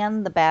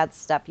and the bad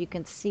stuff. You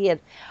can see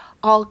it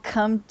all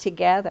come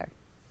together.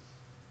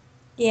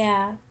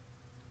 Yeah.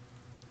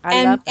 I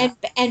And love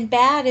that. and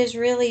bad is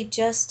really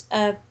just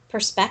a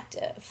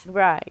perspective,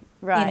 Right,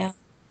 you right. know.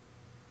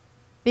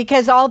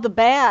 Because all the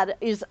bad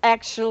is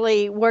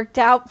actually worked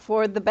out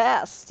for the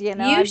best.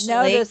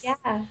 Usually,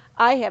 yeah.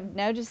 I have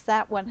noticed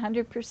that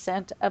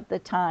 100% of the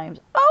times.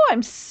 Oh,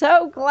 I'm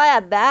so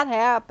glad that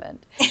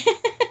happened.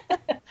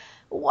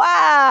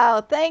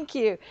 Wow, thank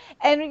you.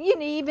 And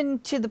even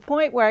to the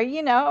point where,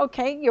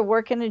 okay, you're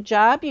working a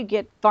job, you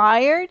get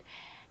fired,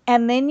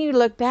 and then you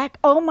look back,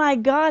 oh my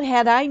God,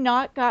 had I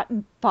not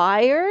gotten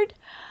fired,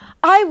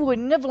 I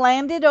wouldn't have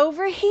landed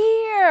over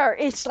here.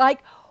 It's like,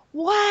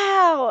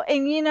 wow.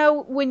 And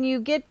when you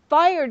get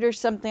fired or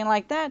something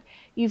like that,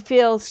 you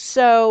feel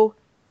so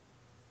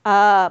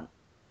uh,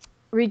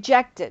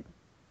 rejected,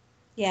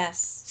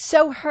 Yes.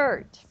 so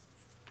hurt.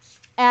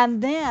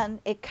 And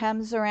then it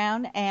comes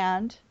around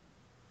and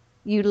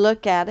you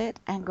look at it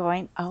and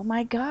going, oh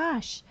my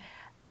gosh,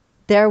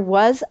 there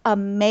was a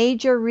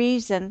major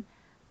reason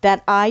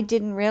that I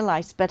didn't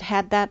realize, but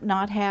had that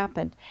not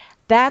happened,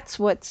 that's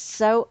what's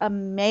so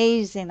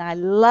amazing. I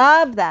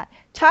love that.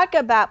 Talk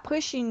about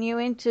pushing you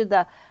into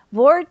the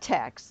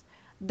vortex.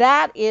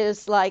 That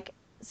is like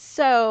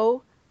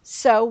so,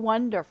 so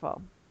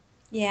wonderful.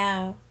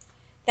 Yeah.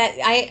 That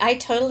I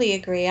totally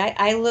agree.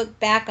 I look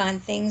back on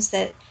things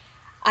that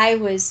I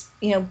was,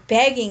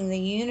 begging the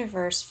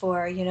universe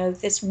for,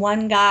 this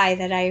one guy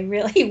that I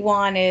really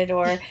wanted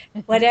or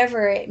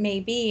whatever it may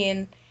be.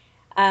 And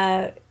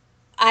uh,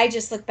 I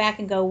just look back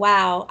and go,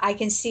 wow, I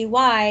can see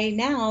why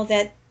now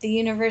that the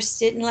universe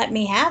didn't let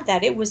me have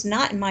that. It was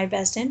not in my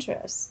best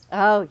interest.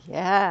 Oh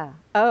yeah.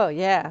 Oh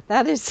yeah.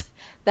 That is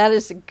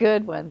a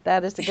good one.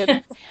 That is a good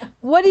one.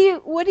 What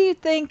do you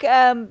think?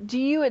 Do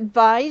you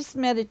advise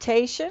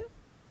meditation?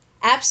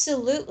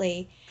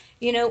 Absolutely.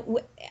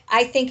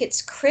 I think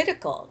it's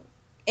critical.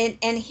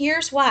 And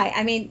here's why.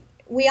 I mean,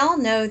 we all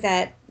know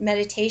that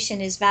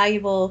meditation is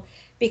valuable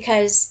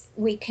because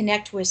we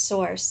connect with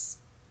Source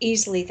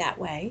easily that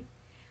way.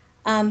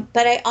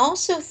 But I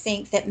also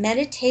think that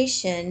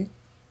meditation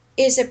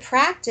is a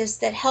practice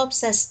that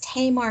helps us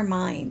tame our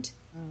mind.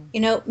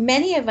 Mm,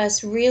 Many of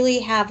us really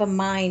have a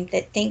mind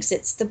that thinks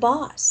it's the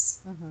boss.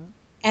 mhm.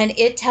 And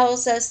it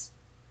tells us,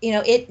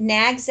 it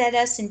nags at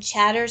us and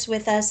chatters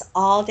with us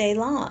all day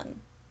long.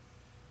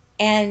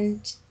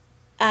 And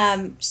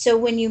so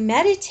when you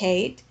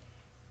meditate,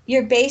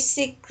 you're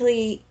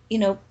basically,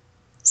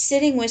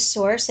 sitting with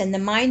Source, and the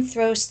mind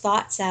throws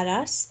thoughts at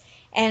us.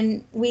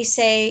 And we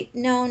say,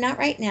 no, not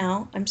right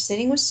now. I'm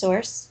sitting with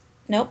Source.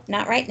 Nope,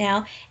 not right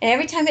now. And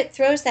every time it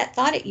throws that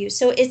thought at you.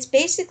 So it's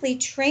basically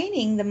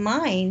training the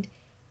mind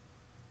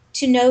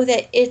to know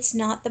that it's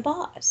not the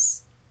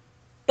boss.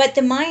 But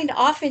the mind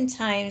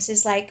oftentimes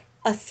is like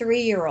a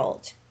 3-year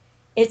old.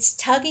 It's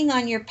tugging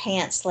on your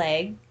pants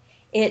leg.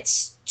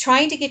 It's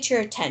trying to get your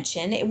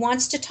attention. It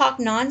wants to talk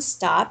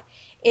nonstop.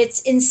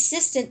 It's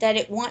insistent that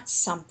it wants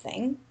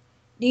something.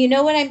 Do you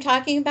know what I'm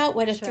talking about?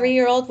 What a Sure.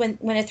 3-year old, when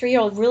a 3-year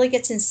old really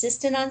gets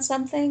insistent on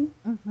something?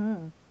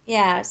 Mhm.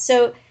 Yeah.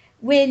 So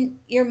when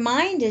your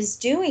mind is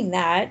doing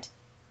that,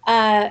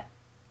 uh,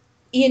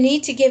 you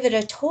need to give it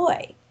a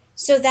toy.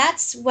 So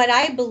that's what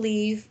I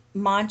believe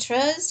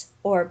mantras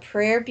or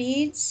prayer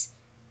beads,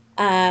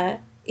 uh,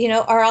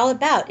 are all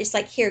about. It's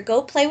like, here,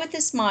 go play with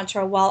this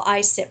mantra while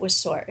I sit with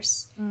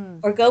Source, Mm.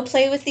 or go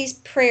play with these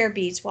prayer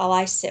beads while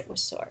I sit with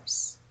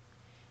Source.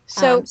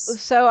 Um,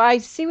 So I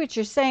see what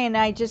you're saying.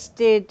 I just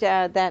did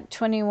that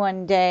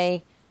 21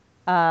 day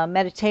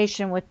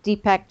meditation with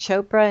Deepak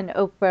Chopra and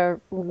Oprah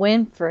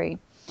Winfrey.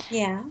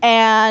 yeah.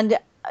 And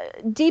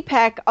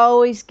Deepak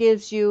always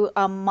gives you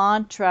a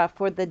mantra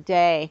for the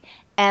day,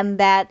 and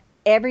that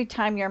every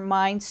time your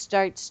mind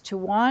starts to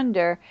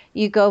wander,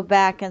 you go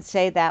back and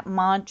say that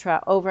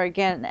mantra over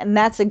again. And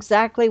that's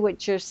exactly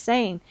what you're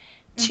saying, hmm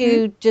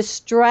to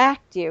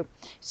distract you.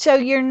 So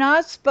you're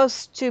not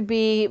supposed to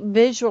be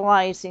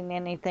visualizing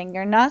anything.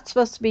 You're not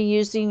supposed to be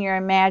using your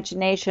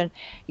imagination.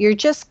 You're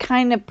just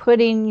kind of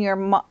putting your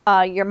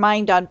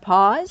mind on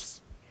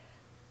pause.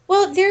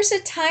 Well, there's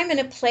a time and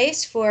a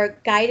place for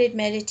guided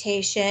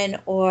meditation,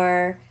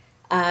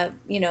 uh,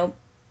 you know,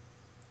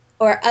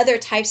 or other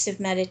types of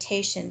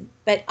meditation.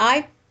 But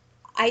I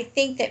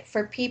think that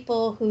for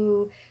people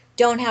who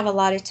don't have a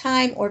lot of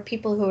time, or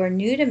people who are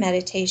new to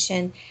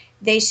meditation,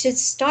 they should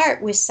start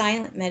with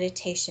silent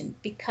meditation,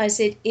 because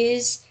it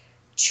is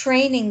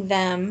training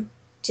them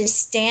to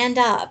stand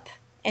up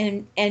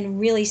and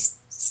really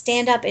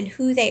stand up in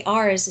who they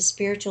are as a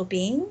spiritual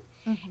being,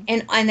 Mhm.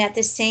 and at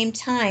the same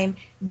time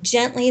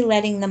gently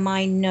letting the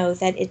mind know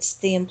that it's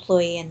the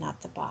employee and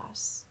not the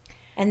boss.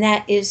 And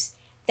that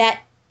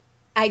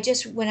I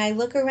just, when I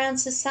look around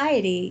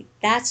society,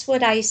 that's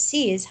what I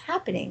see is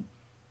happening.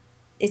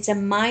 It's a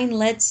mind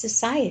led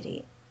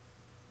society.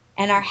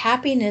 And our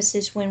happiness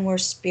is when we're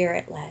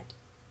spirit led.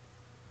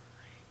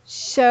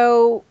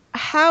 So,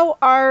 how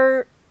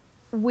are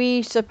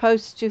we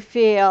supposed to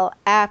feel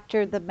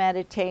after the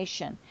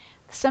meditation?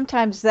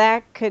 Sometimes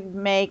that could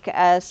make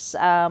us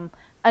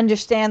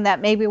understand that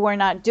maybe we're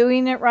not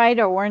doing it right,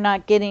 or we're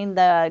not getting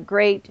the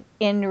great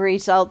end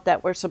result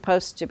that we're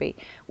supposed to be.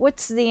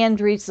 What's the end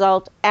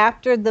result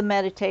after the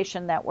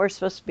meditation that we're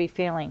supposed to be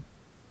feeling?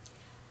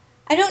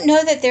 I don't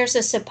know that there's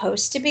a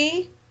supposed to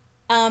be.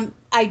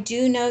 I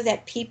do know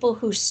that people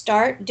who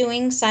start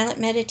doing silent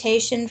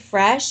meditation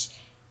fresh,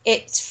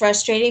 it's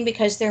frustrating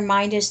because their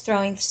mind is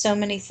throwing so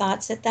many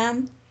thoughts at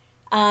them.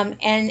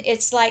 And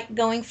it's like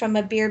going from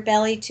a beer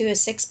belly to a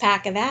 6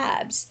 pack of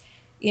abs.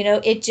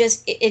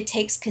 It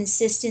takes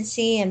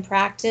consistency and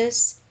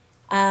practice.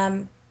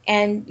 And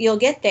you'll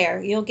get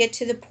there. You'll get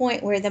to the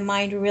point where the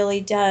mind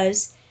really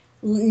does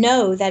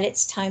know that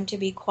it's time to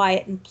be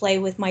quiet and play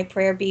with my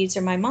prayer beads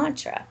or my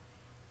mantra.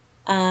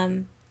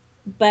 Um,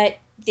 but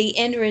the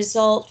end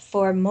result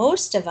for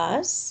most of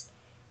us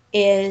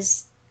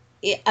is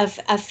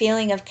a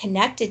feeling of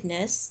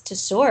connectedness to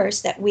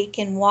Source that we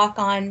can walk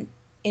on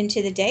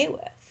into the day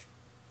with.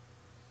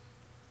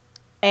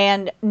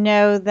 And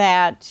know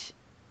that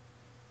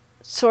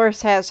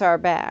Source has our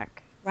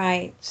back.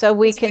 Right. So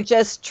we That's can very,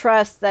 just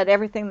trust that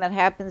everything that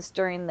happens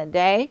during the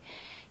day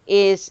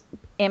is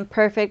in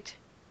perfect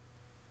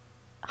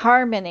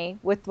harmony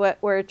with what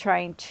we're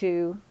trying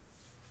to,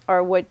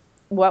 or what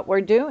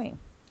we're doing.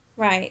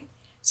 right.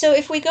 So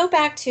if we go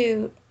back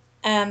to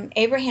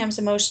Abraham's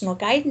emotional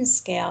guidance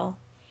scale,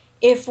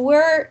 if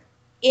we're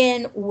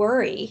in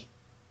worry,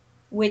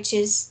 which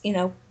is,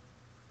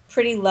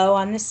 pretty low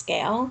on the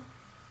scale,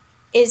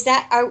 is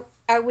that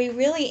are we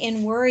really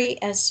in worry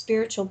as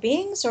spiritual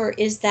beings, or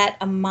is that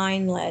a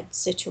mind-led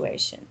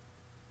situation?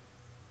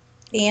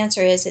 The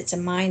answer is it's a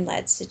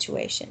mind-led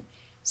situation.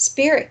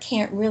 Spirit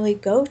can't really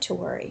go to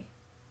worry.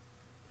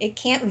 It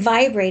can't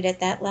vibrate at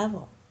that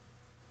level.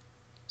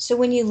 So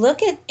when you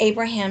look at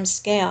Abraham's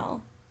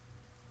scale,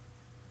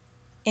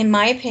 in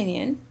my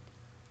opinion,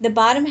 the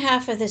bottom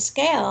half of the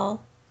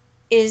scale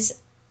is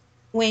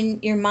when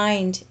your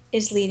mind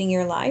is leading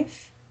your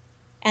life,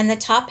 and the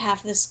top half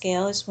of the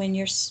scale is when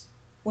you're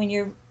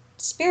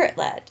spirit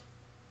led.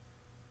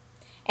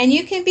 And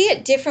you can be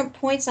at different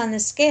points on the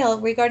scale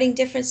regarding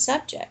different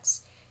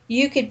subjects.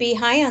 You could be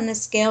high on the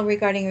scale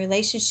regarding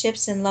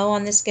relationships and low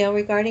on the scale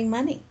regarding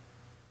money.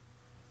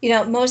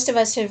 Most of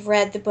us have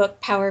read the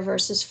book Power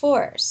versus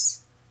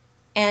Force.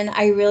 And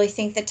I really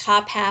think the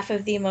top half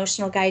of the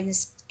emotional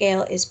guidance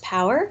scale is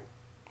power,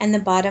 and the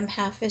bottom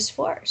half is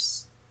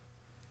force.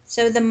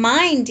 So the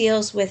mind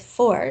deals with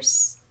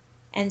force,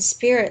 and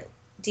spirit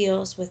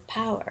deals with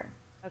power.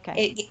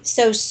 Okay.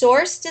 So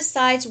source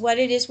decides what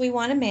it is we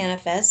want to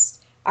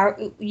manifest.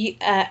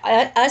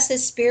 Us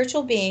as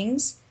spiritual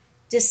beings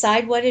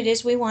decide what it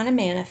is we want to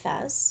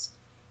manifest,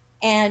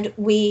 and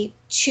we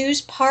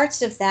choose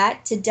parts of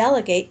that to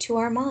delegate to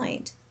our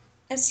mind.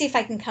 Let's see if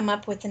I can come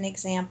up with an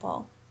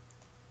example.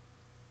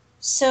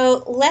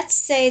 So let's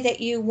say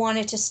that you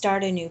wanted to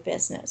start a new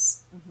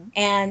business,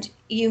 and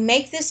you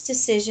make this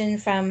decision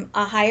from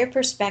a higher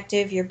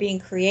perspective. You're being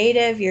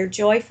creative, you're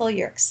joyful,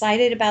 you're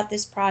excited about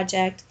this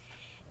project,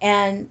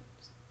 and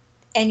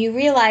you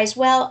realize,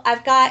 well,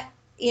 I've got,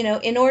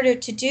 in order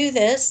to do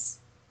this,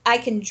 I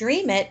can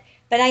dream it,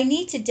 but I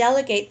need to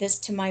delegate this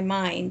to my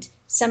mind,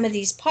 some of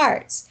these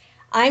parts.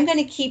 I'm going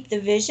to keep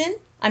the vision,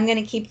 I'm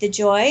going to keep the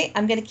joy,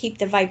 I'm going to keep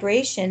the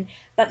vibration,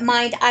 but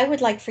mind, I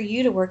would like for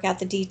you to work out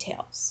the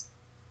details.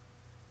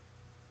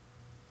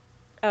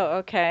 Oh,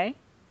 okay.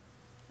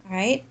 All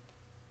right.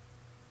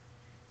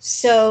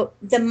 So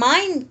the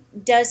mind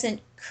doesn't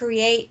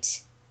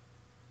create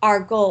our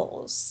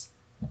goals.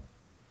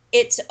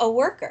 It's a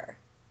worker.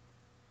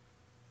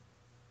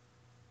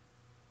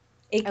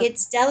 It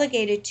gets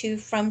delegated to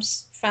from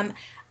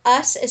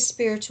us as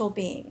spiritual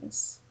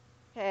beings.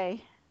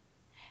 Okay.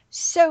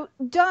 So,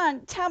 Dawn,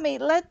 tell me,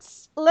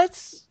 let's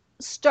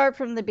start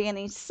from the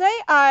beginning. Say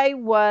I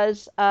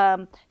was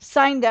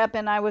signed up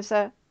and I was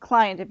a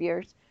client of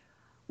yours.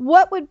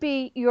 What would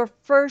be your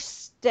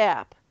first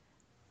step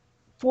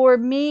for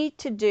me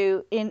to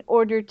do in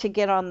order to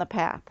get on the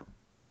path?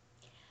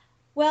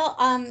 Well,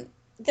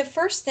 the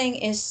first thing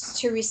is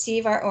to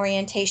receive our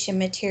orientation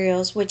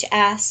materials, which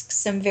asks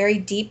some very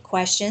deep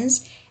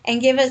questions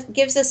and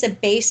gives us a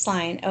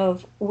baseline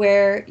of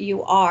where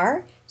you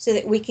are so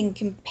that we can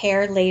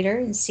compare later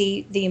and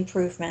see the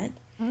improvement.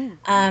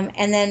 And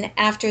then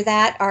after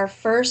that, our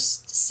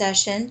first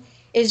session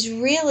is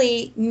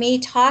really me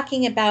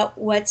talking about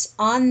what's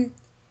on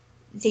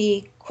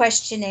the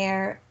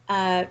questionnaire,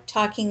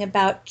 talking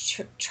about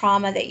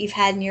trauma that you've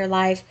had in your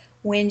life,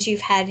 wins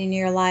you've had in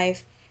your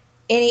life,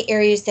 any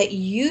areas that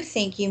you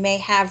think you may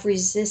have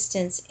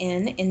resistance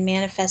in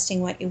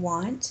manifesting what you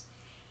want.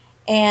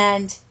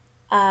 And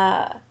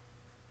I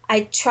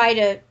try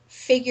to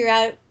figure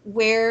out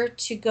where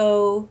to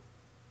go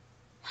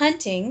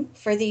hunting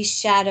for these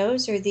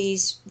shadows or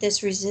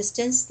this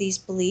resistance, these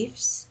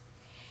beliefs.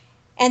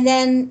 And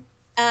then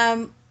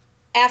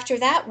after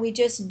that, we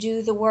just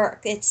do the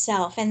work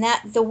itself. And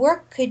that the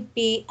work could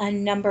be a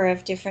number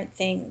of different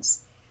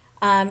things.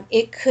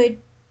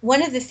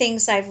 One of the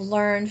things I've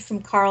learned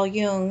from Carl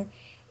Jung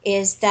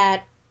is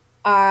that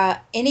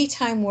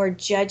anytime we're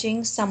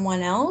judging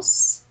someone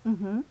else,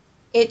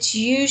 it's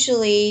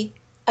usually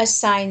a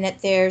sign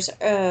that there's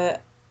a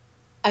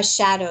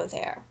shadow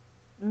there.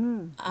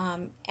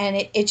 And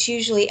it's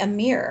usually a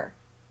mirror.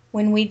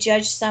 When we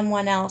judge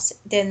someone else,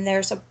 then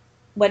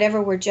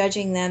whatever we're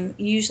judging them,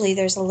 usually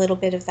there's a little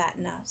bit of that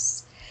in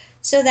us.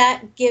 So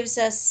that gives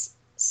us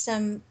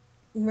some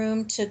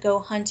room to go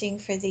hunting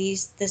for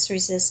this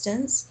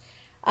resistance.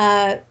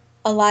 A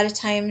lot of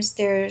times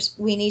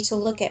we need to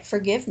look at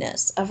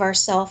forgiveness of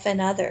ourselves and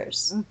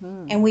others.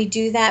 And we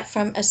do that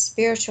from a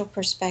spiritual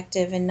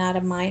perspective and not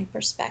a mind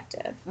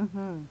perspective.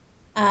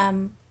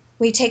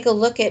 We take a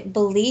look at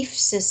belief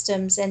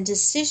systems and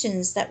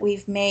decisions that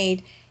we've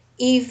made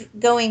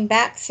going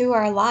back through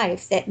our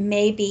life that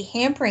may be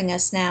hampering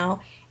us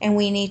now, and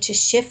we need to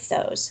shift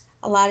those.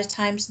 A lot of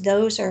times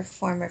those are a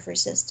form of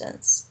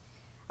resistance.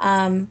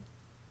 And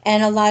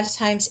a lot of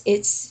times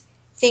it's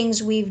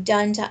things we've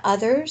done to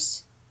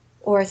others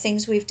or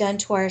things we've done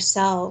to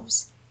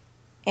ourselves.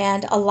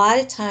 And a lot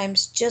of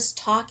times just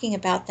talking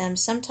about them,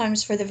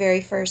 sometimes for the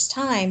very first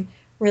time,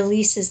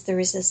 releases the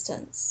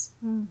resistance.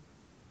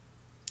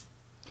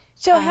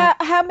 So,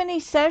 how many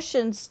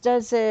sessions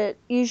does it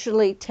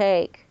usually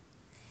take?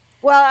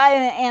 Well,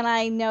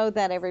 I know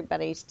that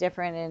everybody's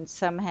different, and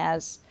some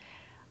has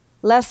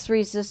less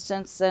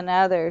resistance than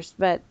others,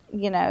 but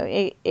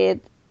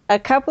it a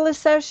couple of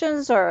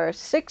sessions or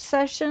 6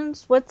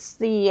 sessions. What's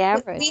the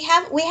average?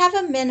 We have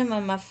a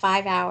minimum of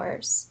 5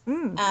 hours.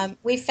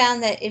 We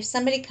found that if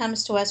somebody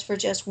comes to us for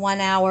just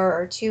 1 hour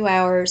or 2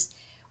 hours,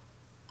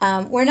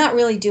 we're not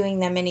really doing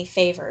them any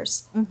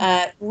favors.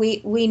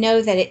 Mm-hmm. We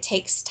know that it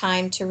takes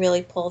time to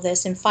really pull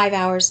this, and 5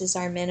 hours is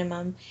our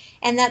minimum.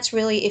 And that's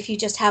really if you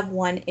just have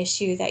one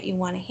issue that you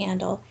want to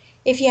handle.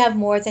 If you have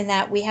more than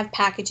that, we have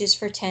packages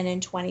for 10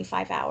 and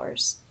 25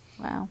 hours.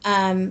 Wow.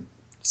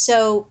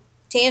 So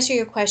to answer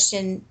your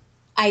question,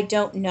 I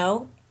don't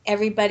know.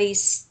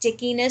 Everybody's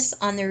stickiness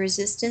on the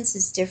resistance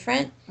is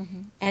different,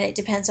 Mm-hmm. and it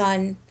depends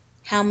on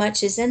how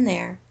much is in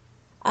there.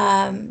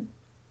 Um,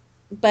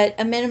 but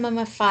a minimum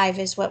of 5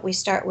 is what we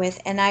start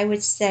with. And I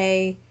would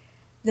say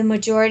the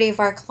majority of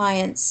our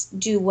clients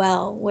do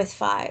well with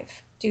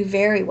 5, do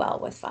very well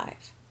with 5.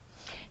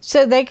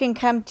 So they can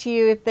come to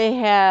you if they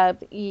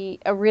have a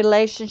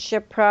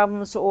relationship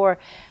problems or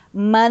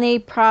money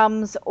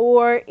problems,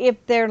 or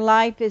if their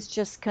life is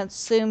just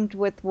consumed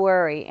with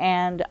worry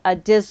and a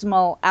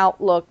dismal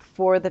outlook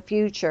for the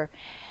future,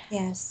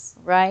 Yes.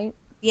 right?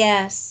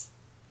 Yes.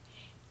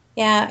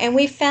 Yeah. And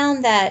we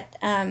found that,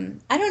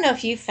 I don't know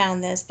if you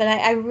found this, but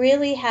I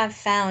really have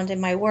found in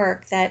my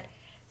work that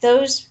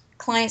those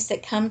clients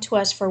that come to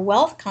us for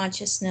wealth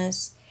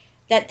consciousness,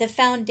 that the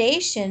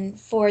foundation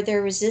for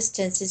their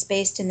resistance is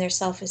based in their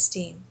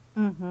self-esteem.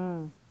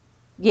 Mm-hmm.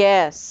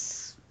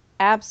 Yes,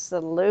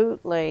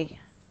 absolutely.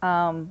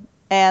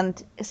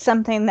 And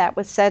something that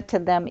was said to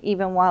them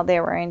even while they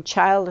were in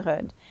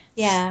childhood,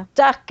 Yeah.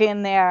 stuck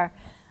in their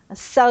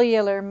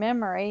cellular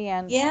memory,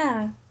 and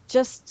Yeah.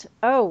 just,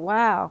 oh,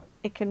 wow,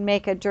 it can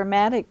make a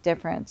dramatic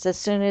difference as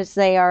soon as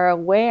they are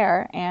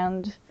aware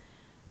and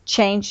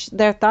change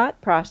their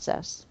thought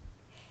process.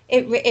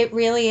 It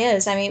really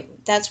is. I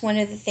mean, that's one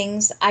of the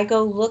things I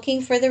go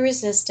looking for the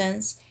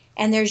resistance,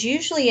 and there's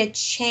usually a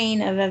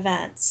chain of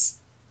events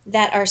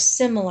that are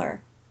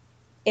similar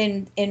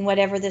in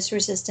whatever this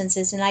resistance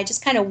is, and I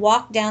just kind of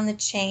walk down the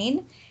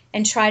chain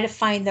and try to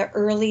find the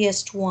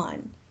earliest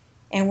one.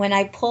 And when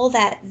I pull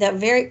that the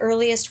very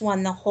earliest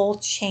one, the whole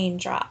chain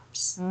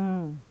drops.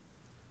 Mm,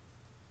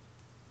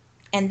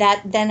 And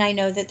that then I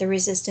know that the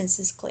resistance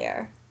is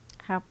clear.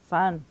 how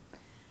fun.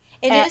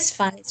 It Uh, is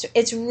fun.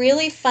 It's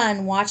really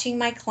fun watching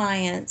my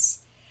clients,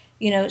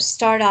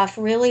 start off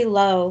really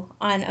low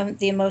on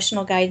the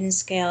emotional guidance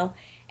scale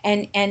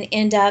and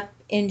end up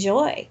in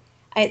joy.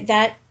 I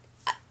that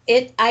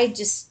it I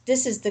just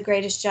This is the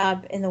greatest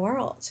job in the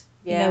world.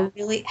 yeah.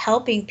 Really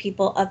helping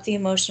people up the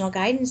emotional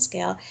guidance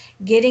scale,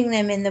 getting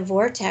them in the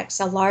vortex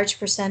a large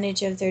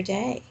percentage of their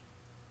day.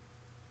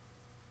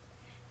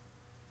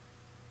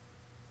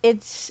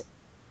 It's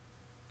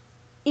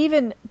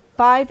even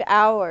 5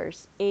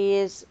 hours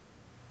is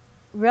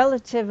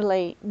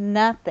relatively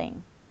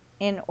nothing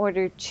in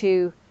order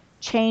to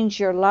change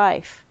your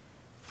life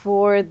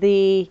for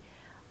the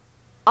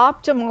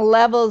optimal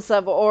levels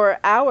of or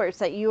hours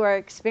that you are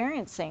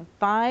experiencing.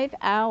 5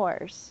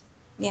 hours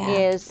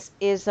Yeah.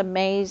 is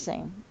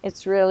amazing.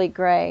 It's really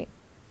great.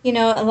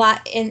 A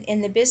lot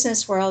in the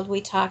business world,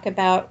 we talk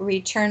about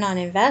return on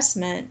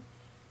investment.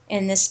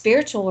 In the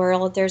spiritual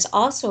world, there's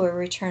also a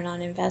return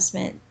on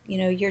investment.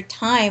 Your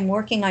time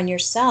working on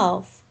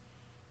yourself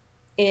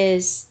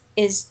is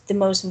the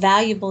most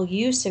valuable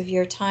use of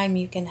your time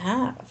you can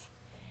have.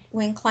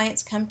 When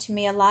clients come to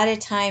me, a lot of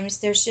times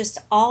there's just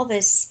all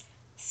this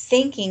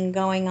thinking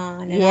going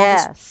on and all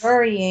this Yes.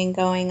 worrying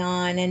going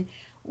on. And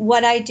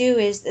what I do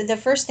is the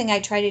first thing I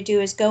try to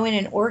do is go in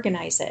and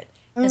organize it.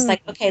 It's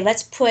like, Mm. okay,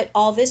 let's put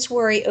all this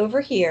worry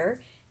over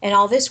here and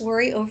all this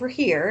worry over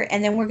here,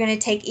 and then we're going to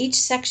take each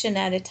section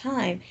at a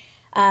time.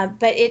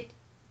 But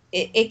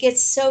it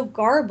gets so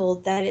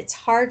garbled that it's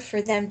hard for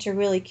them to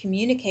really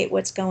communicate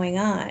what's going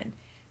on.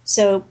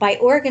 So by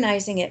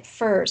organizing it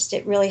first,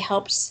 it really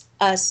helps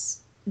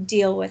us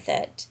deal with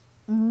it.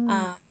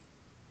 Mm.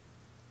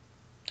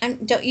 Um,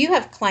 don't you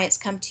have clients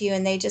come to you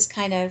and they just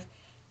kind of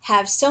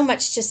have so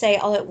much to say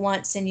all at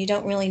once and you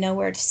don't really know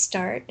where to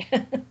start?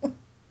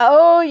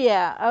 Oh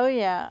yeah. Oh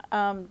yeah.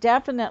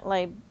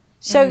 Definitely.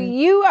 So Mm,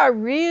 you are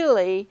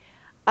really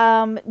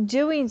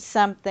doing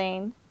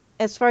something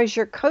as far as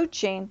your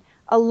coaching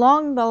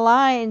along the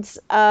lines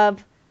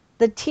of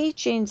the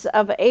teachings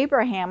of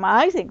Abraham.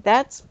 I think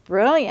that's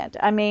brilliant.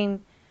 I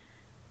mean,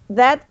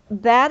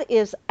 that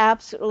is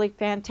absolutely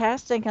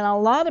fantastic, and a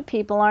lot of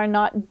people are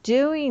not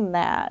doing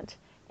that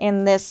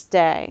in this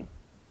day.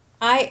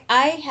 I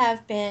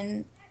have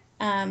been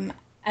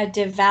a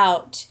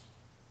devout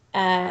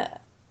uh,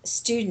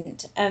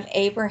 student of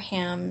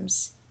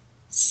Abraham's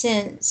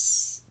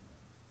since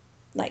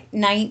like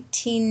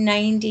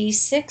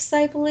 1996,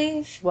 I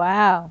believe.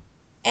 Wow.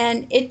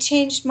 And it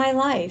changed my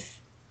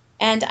life.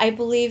 And I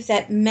believe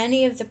that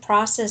many of the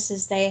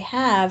processes they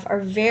have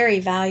are very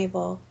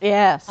valuable.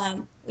 Yes.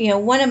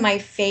 One of my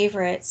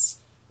favorites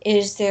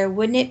is their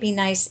Wouldn't It Be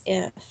Nice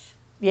If?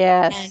 And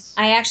Yes.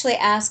 I actually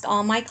ask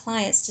all my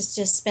clients to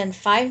just spend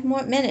 5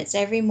 more minutes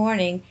every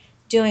morning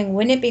doing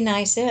Wouldn't It Be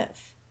Nice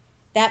If?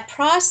 That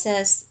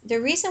process, the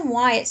reason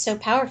why it's so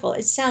powerful,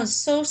 it sounds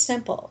so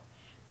simple,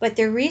 but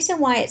the reason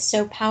why it's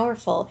so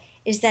powerful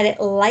is that it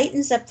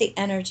lightens up the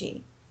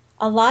energy.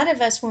 A lot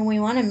of us, when we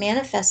want to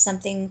manifest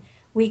something,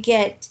 we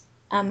get,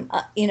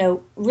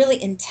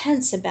 really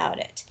intense about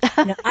it.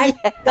 I've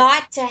Yeah.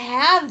 got to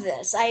have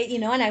this.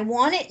 And I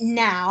want it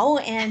now.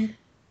 And,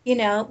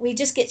 we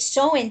just get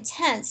so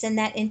intense, and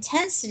that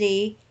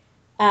intensity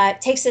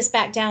takes us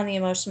back down the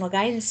emotional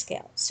guidance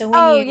scale. So when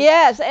Oh, you,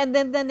 yes. And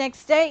then the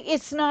next day,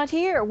 it's not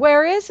here.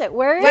 Where is it?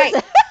 Where is right.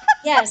 it?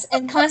 Yes,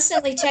 and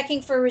constantly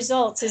checking for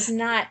results is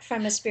not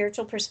from a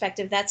spiritual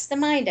perspective. That's the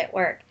mind at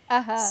work.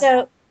 Uh-huh.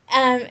 So,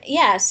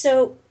 yeah,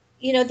 so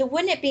the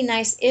wouldn't it be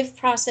nice if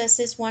process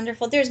is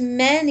wonderful. There's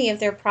many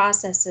of their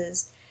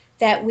processes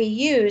that we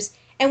use,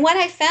 and what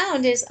I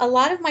found is a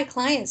lot of my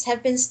clients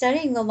have been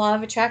studying the law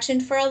of attraction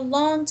for a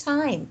long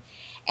time,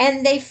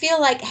 and they feel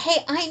like,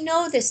 hey, I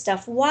know this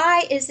stuff.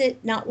 Why is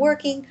it not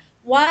working?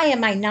 Why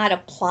am I not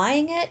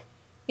applying it?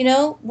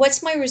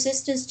 What's my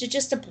resistance to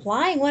just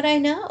applying what I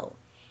know?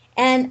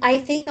 And I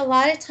think a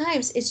lot of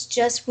times it's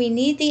just we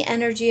need the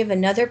energy of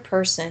another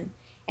person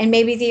and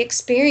maybe the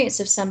experience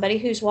of somebody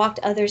who's walked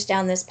others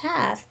down this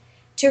path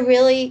to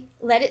really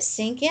let it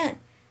sink in.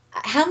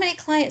 How many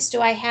clients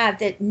do I have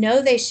that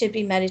know they should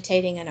be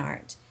meditating and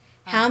aren't?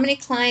 How many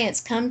clients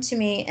come to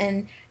me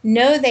and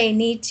know they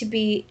need to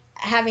be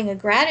having a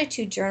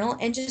gratitude journal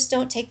and just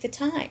don't take the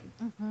time?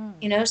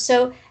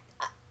 So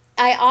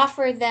I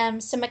offer them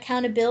some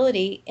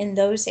accountability in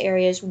those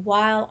areas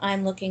while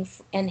I'm looking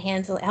and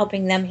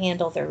helping them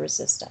handle their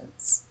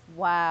resistance.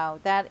 Wow,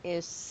 that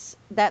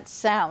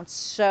sounds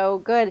so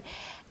good.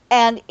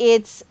 And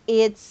it's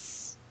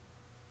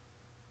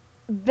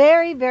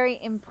very,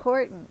 very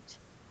important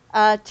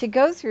to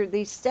go through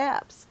these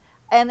steps.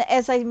 And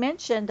as I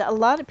mentioned, a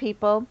lot of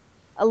people,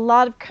 a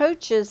lot of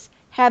coaches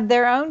have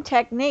their own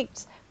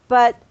techniques,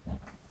 but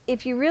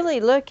if you really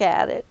look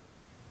at it,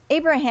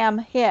 Abraham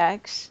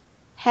Hicks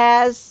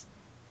has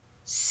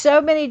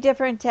so many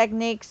different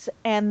techniques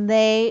and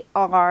they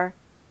are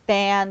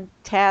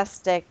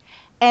fantastic.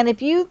 And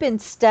if you've been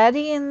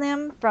studying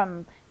them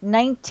from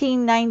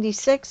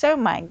 1996, oh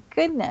my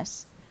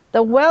goodness,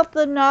 the wealth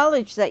of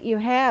knowledge that you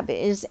have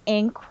is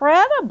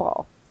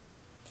incredible.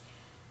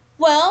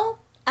 Well,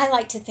 I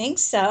like to think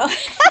so.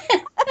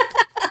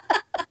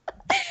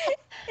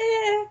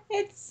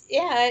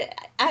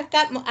 I've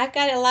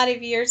got a lot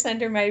of years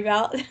under my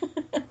belt.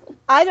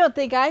 I don't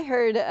think I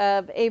heard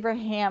of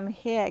Abraham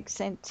Hicks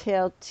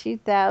until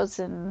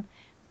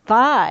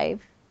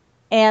 2005,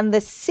 and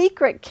The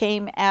Secret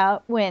came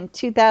out when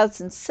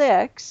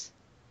 2006.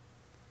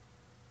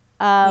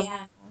 Um, Yeah.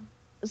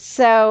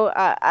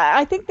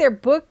 I think their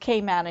book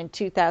came out in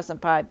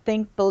 2005,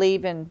 Think,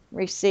 Believe, and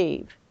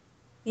Receive.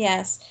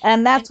 Yes. And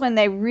And that's when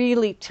they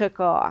really took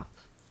off.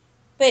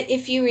 but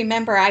if you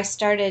remember, I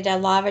started a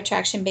law of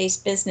attraction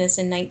based business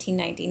in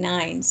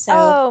 1999. So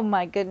Oh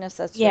my goodness,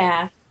 that's right.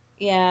 yeah,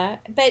 yeah.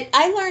 But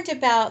I learned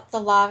about the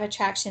law of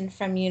attraction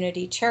from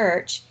Unity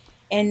Church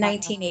in Uh,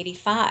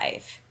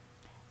 1985.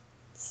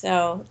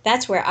 So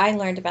that's where I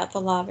learned about the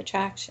law of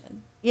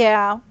attraction.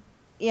 yeah,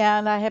 yeah,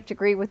 and I have to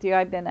agree with you.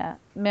 I've been a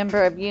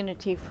member of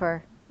Unity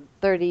for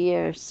 30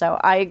 years, so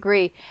I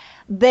agree.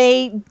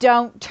 They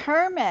don't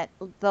term it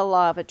the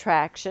law of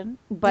attraction,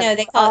 but No, it's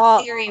they call it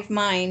all, theory of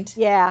mind.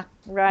 yeah,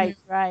 Mhm. right,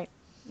 right.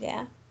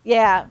 Yeah.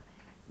 Yeah,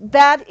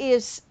 that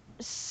is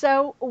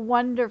so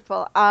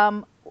wonderful.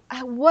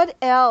 What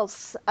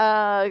else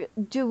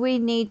do we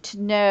need to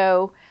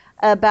know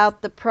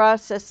about the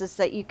processes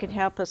that you can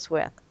help us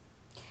with?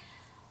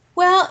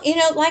 Well,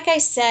 like I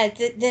said,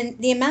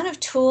 the amount of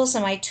tools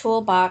in my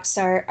toolbox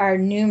are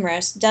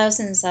numerous,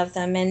 dozens of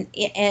them,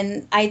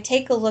 and I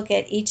take a look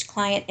at each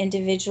client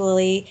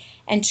individually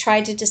and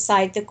try to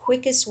decide the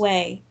quickest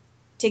way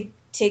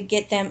to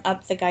get them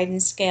up the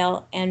guidance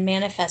scale and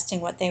manifesting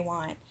what they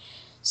want.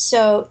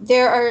 So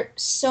there are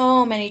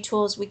so many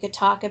tools we could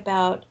talk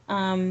about,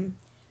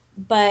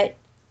 but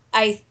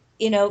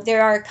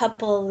there are a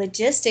couple of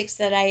logistics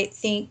that I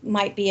think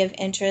might be of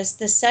interest.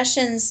 The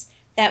sessions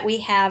that we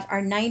have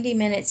are 90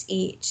 minutes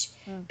each.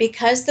 Mm.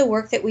 Because the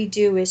work that we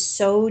do is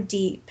so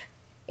deep,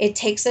 it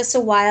takes us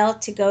a while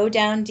to go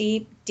down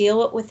deep,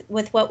 deal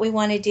with what we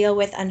want to deal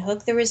with,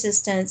 unhook the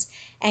resistance,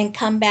 and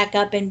come back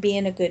up and be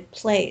in a good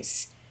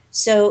place.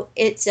 So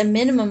it's a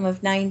minimum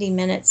of 90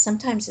 minutes.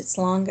 Sometimes it's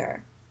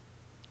longer.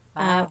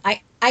 Wow.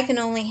 I can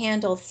only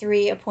handle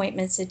 3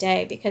 appointments a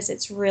day because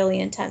it's really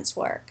intense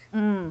work.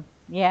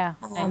 Yeah,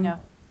 I Um, know.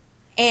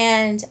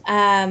 and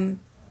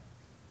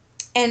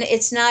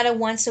it's not a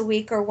once a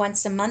week or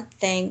once a month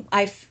thing.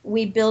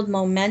 We build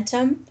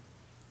momentum,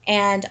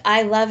 and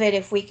I love it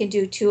if we can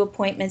do 2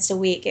 appointments a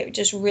week. It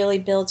just really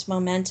builds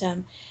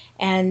momentum,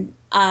 and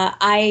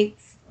I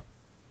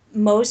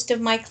most of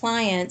my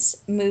clients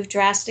move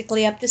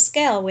drastically up the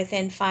scale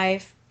within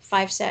 5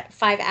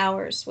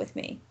 hours with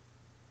me,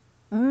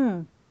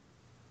 Mm.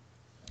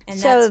 and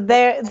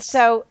that's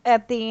So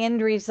at the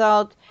end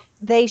result,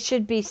 they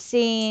should be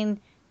seeing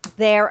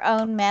their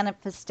own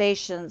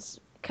manifestations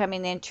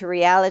coming into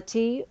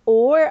reality,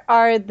 or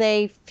are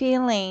they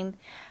feeling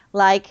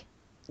like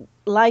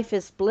life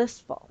is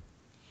blissful?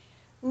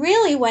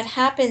 really what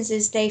happens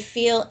is they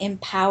feel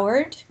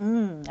empowered,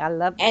 I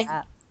love and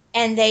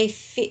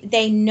that.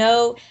 they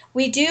know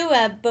we do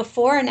a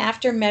before and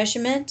after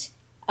measurement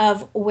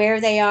of where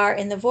they are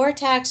in the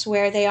vortex,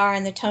 where they are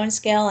in the tone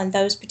scale, and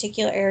those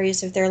particular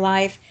areas of their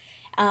life.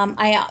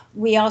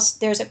 We also,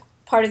 there's a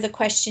part of the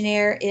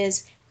questionnaire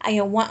is,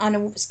 on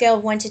a scale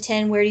of 1 to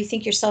 10, where do you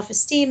think your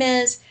self-esteem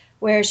is?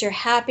 Where's your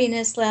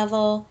happiness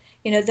level?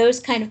 Those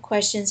kind of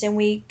questions, and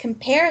we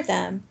compare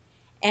them.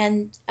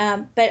 And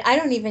but I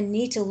don't even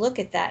need to look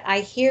at that. I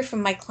hear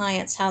from my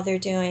clients how they're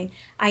doing.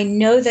 I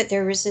know that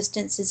their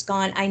resistance is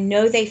gone. I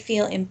know they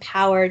feel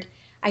empowered.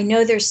 I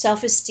know their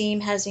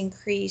self-esteem has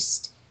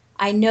increased.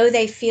 I know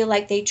they feel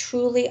like they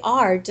truly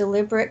are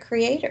deliberate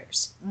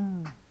creators.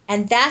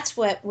 And that's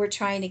what we're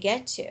trying to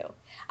get to.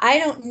 I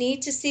don't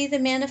need to see the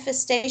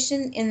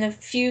manifestation in the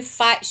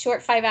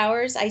short 5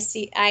 hours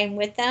I'm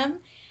with them.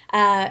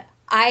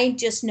 I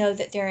just know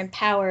that they're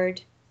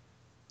empowered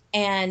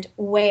and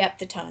way up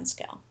the tone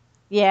scale.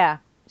 Yeah.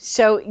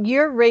 So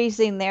you're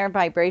raising their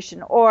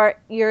vibration, or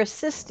you're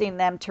assisting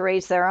them to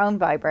raise their own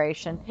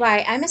vibration.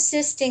 Right. I'm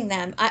assisting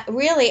them.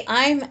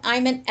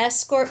 I'm an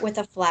escort with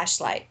a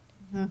flashlight.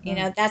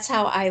 That's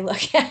how I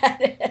look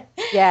at it.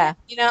 Yeah.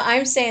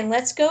 I'm saying,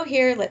 let's go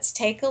here, let's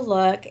take a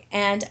look.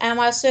 And I'm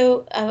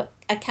also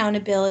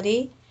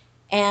accountability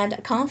and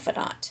a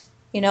confidant.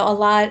 A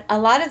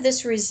lot of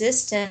this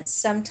resistance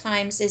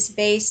sometimes is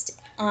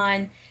based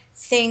on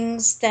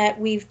things that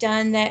we've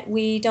done that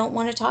we don't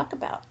want to talk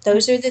about.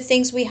 Those are the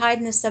things we hide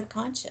in the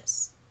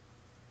subconscious.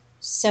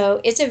 So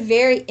it's a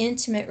very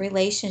intimate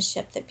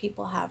relationship that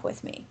people have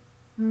with me.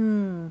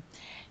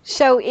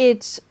 So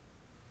it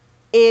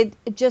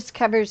just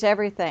covers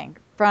everything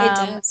It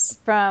does.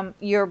 from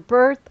your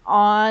birth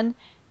on,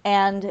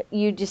 and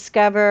you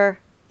discover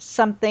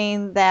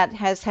something that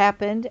has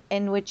happened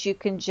in which you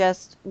can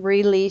just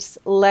release,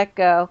 let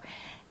go.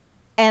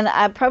 And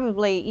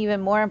probably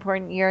even more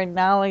important, you're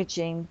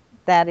acknowledging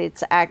that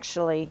it's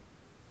actually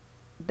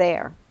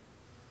there.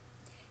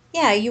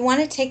 Yeah, you want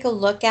to take a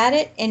look at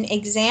it and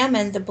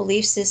examine the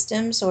belief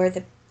systems or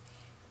the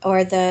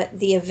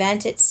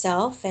event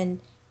itself, and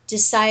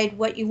decide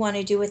what you want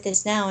to do with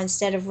this now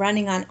instead of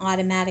running on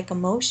automatic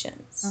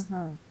emotions.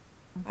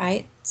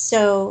 Right?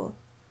 So,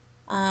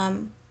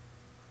 no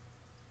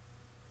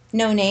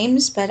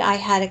names, but I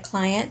had a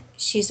client.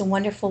 She's a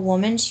wonderful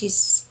woman.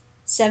 She's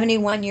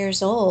 71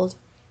 years old.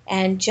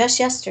 And just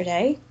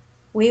yesterday,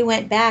 we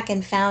went back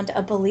and found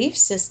a belief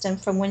system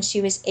from when she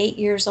was 8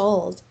 years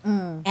old.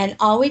 And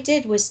all we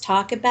did was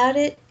talk about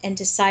it and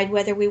decide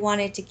whether we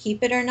wanted to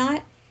keep it or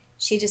not.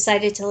 She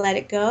decided to let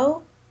it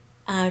go.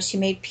 She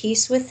made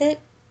peace with it,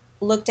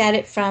 looked at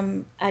it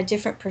from a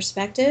different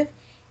perspective,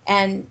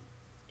 and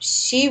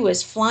she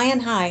was flying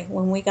high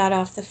when we got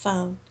off the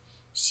phone.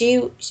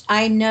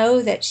 I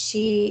know that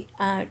she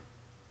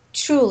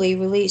truly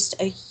released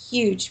a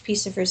huge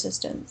piece of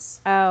resistance.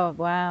 Oh,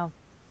 wow.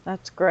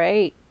 That's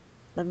great.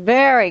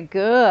 Very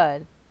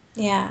good.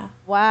 Yeah.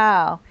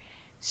 Wow.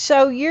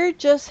 So you're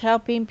just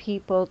helping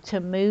people to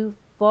move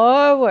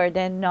forward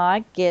and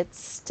not get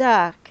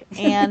stuck.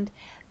 And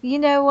you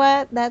know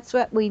what? That's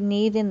what we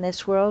need in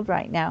this world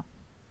right now.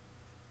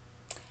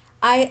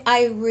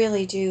 I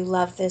really do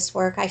love this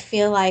work. I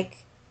feel like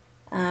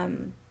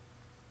um,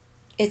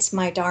 it's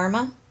my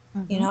dharma.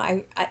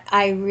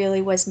 I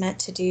really was meant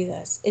to do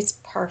this. It's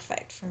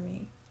perfect for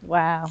me.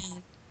 Wow.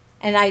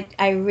 And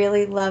I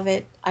really love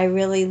it. I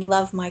really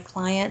love my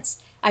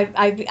clients.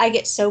 I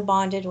get so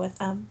bonded with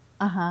them.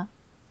 Uh-huh.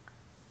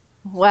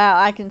 Wow,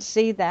 I can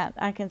see that.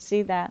 I can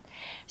see that.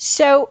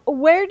 So,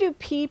 where do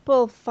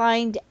people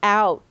find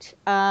out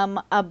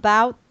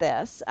about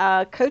this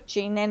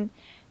coaching,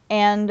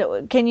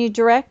 and can you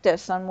direct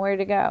us on where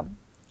to go?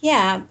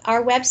 Yeah,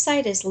 our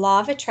website is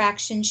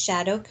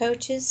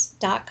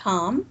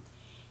lawofattractionshadowcoaches.com,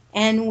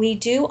 and we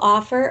do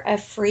offer a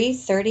free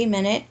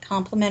 30-minute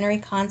complimentary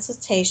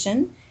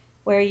consultation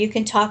where you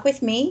can talk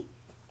with me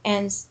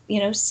and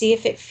see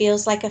if it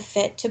feels like a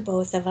fit to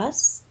both of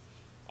us,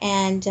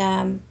 and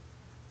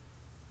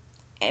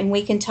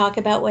we can talk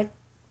about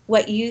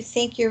what you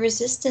think your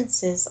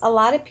resistance is. A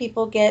lot of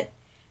people get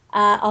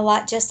a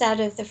lot just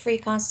out of the free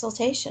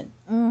consultation.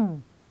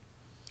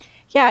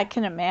 Yeah, I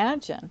can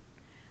imagine.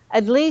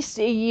 At least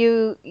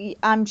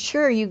I'm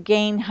sure you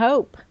gain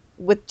hope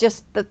with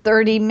just the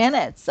 30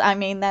 minutes. I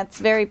mean, that's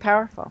very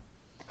powerful.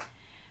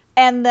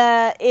 And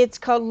it's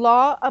called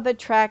Law of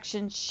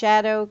Attraction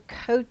Shadow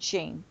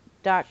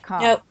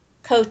Coaching.com. No,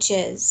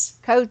 coaches.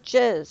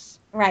 Coaches.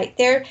 Right.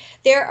 There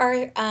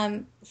are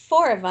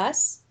four of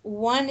us.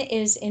 One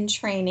is in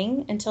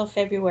training until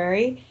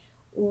February.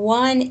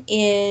 One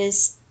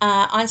is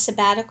on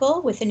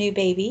sabbatical with a new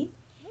baby.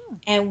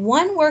 And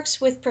one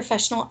works with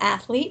professional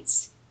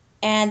athletes.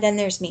 And then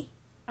there's me.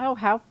 Oh,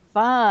 how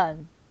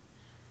fun.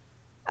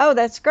 Oh,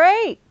 that's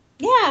great.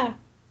 Yeah.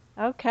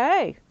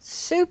 Okay,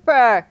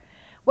 super.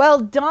 Well,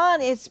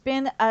 Dawn, it's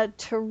been a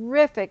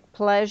terrific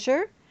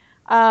pleasure.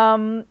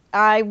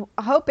 I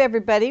hope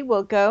everybody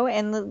will go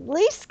and at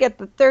least get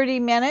the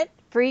 30-minute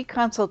free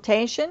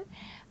consultation,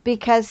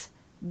 because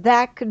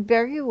that could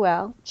very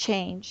well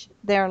change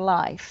their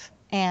life.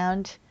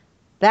 And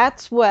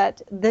that's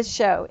what this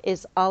show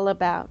is all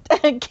about,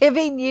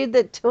 giving you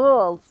the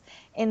tools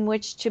in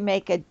which to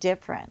make a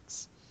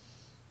difference.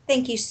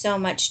 Thank you so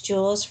much,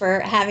 Jules, for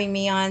having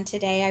me on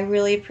today. I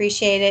really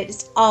appreciate it.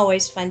 It's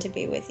always fun to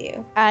be with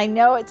you. I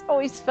know it's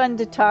always fun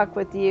to talk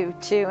with you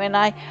too, and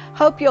I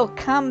hope you'll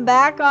come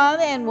back on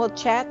and we'll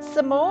chat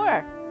some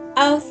more.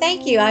 Oh,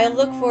 thank you. I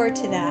look forward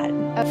to that.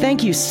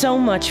 Thank you so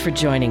much for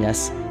joining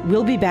us.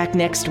 We'll be back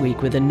next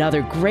week with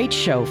another great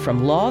show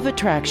from Law of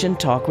Attraction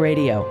Talk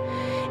Radio.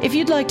 If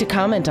you'd like to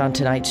comment on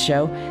tonight's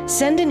show,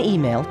 send an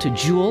email to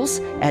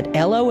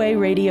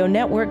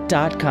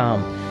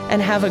jules@loaradionetwork.com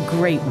and have a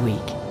great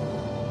week.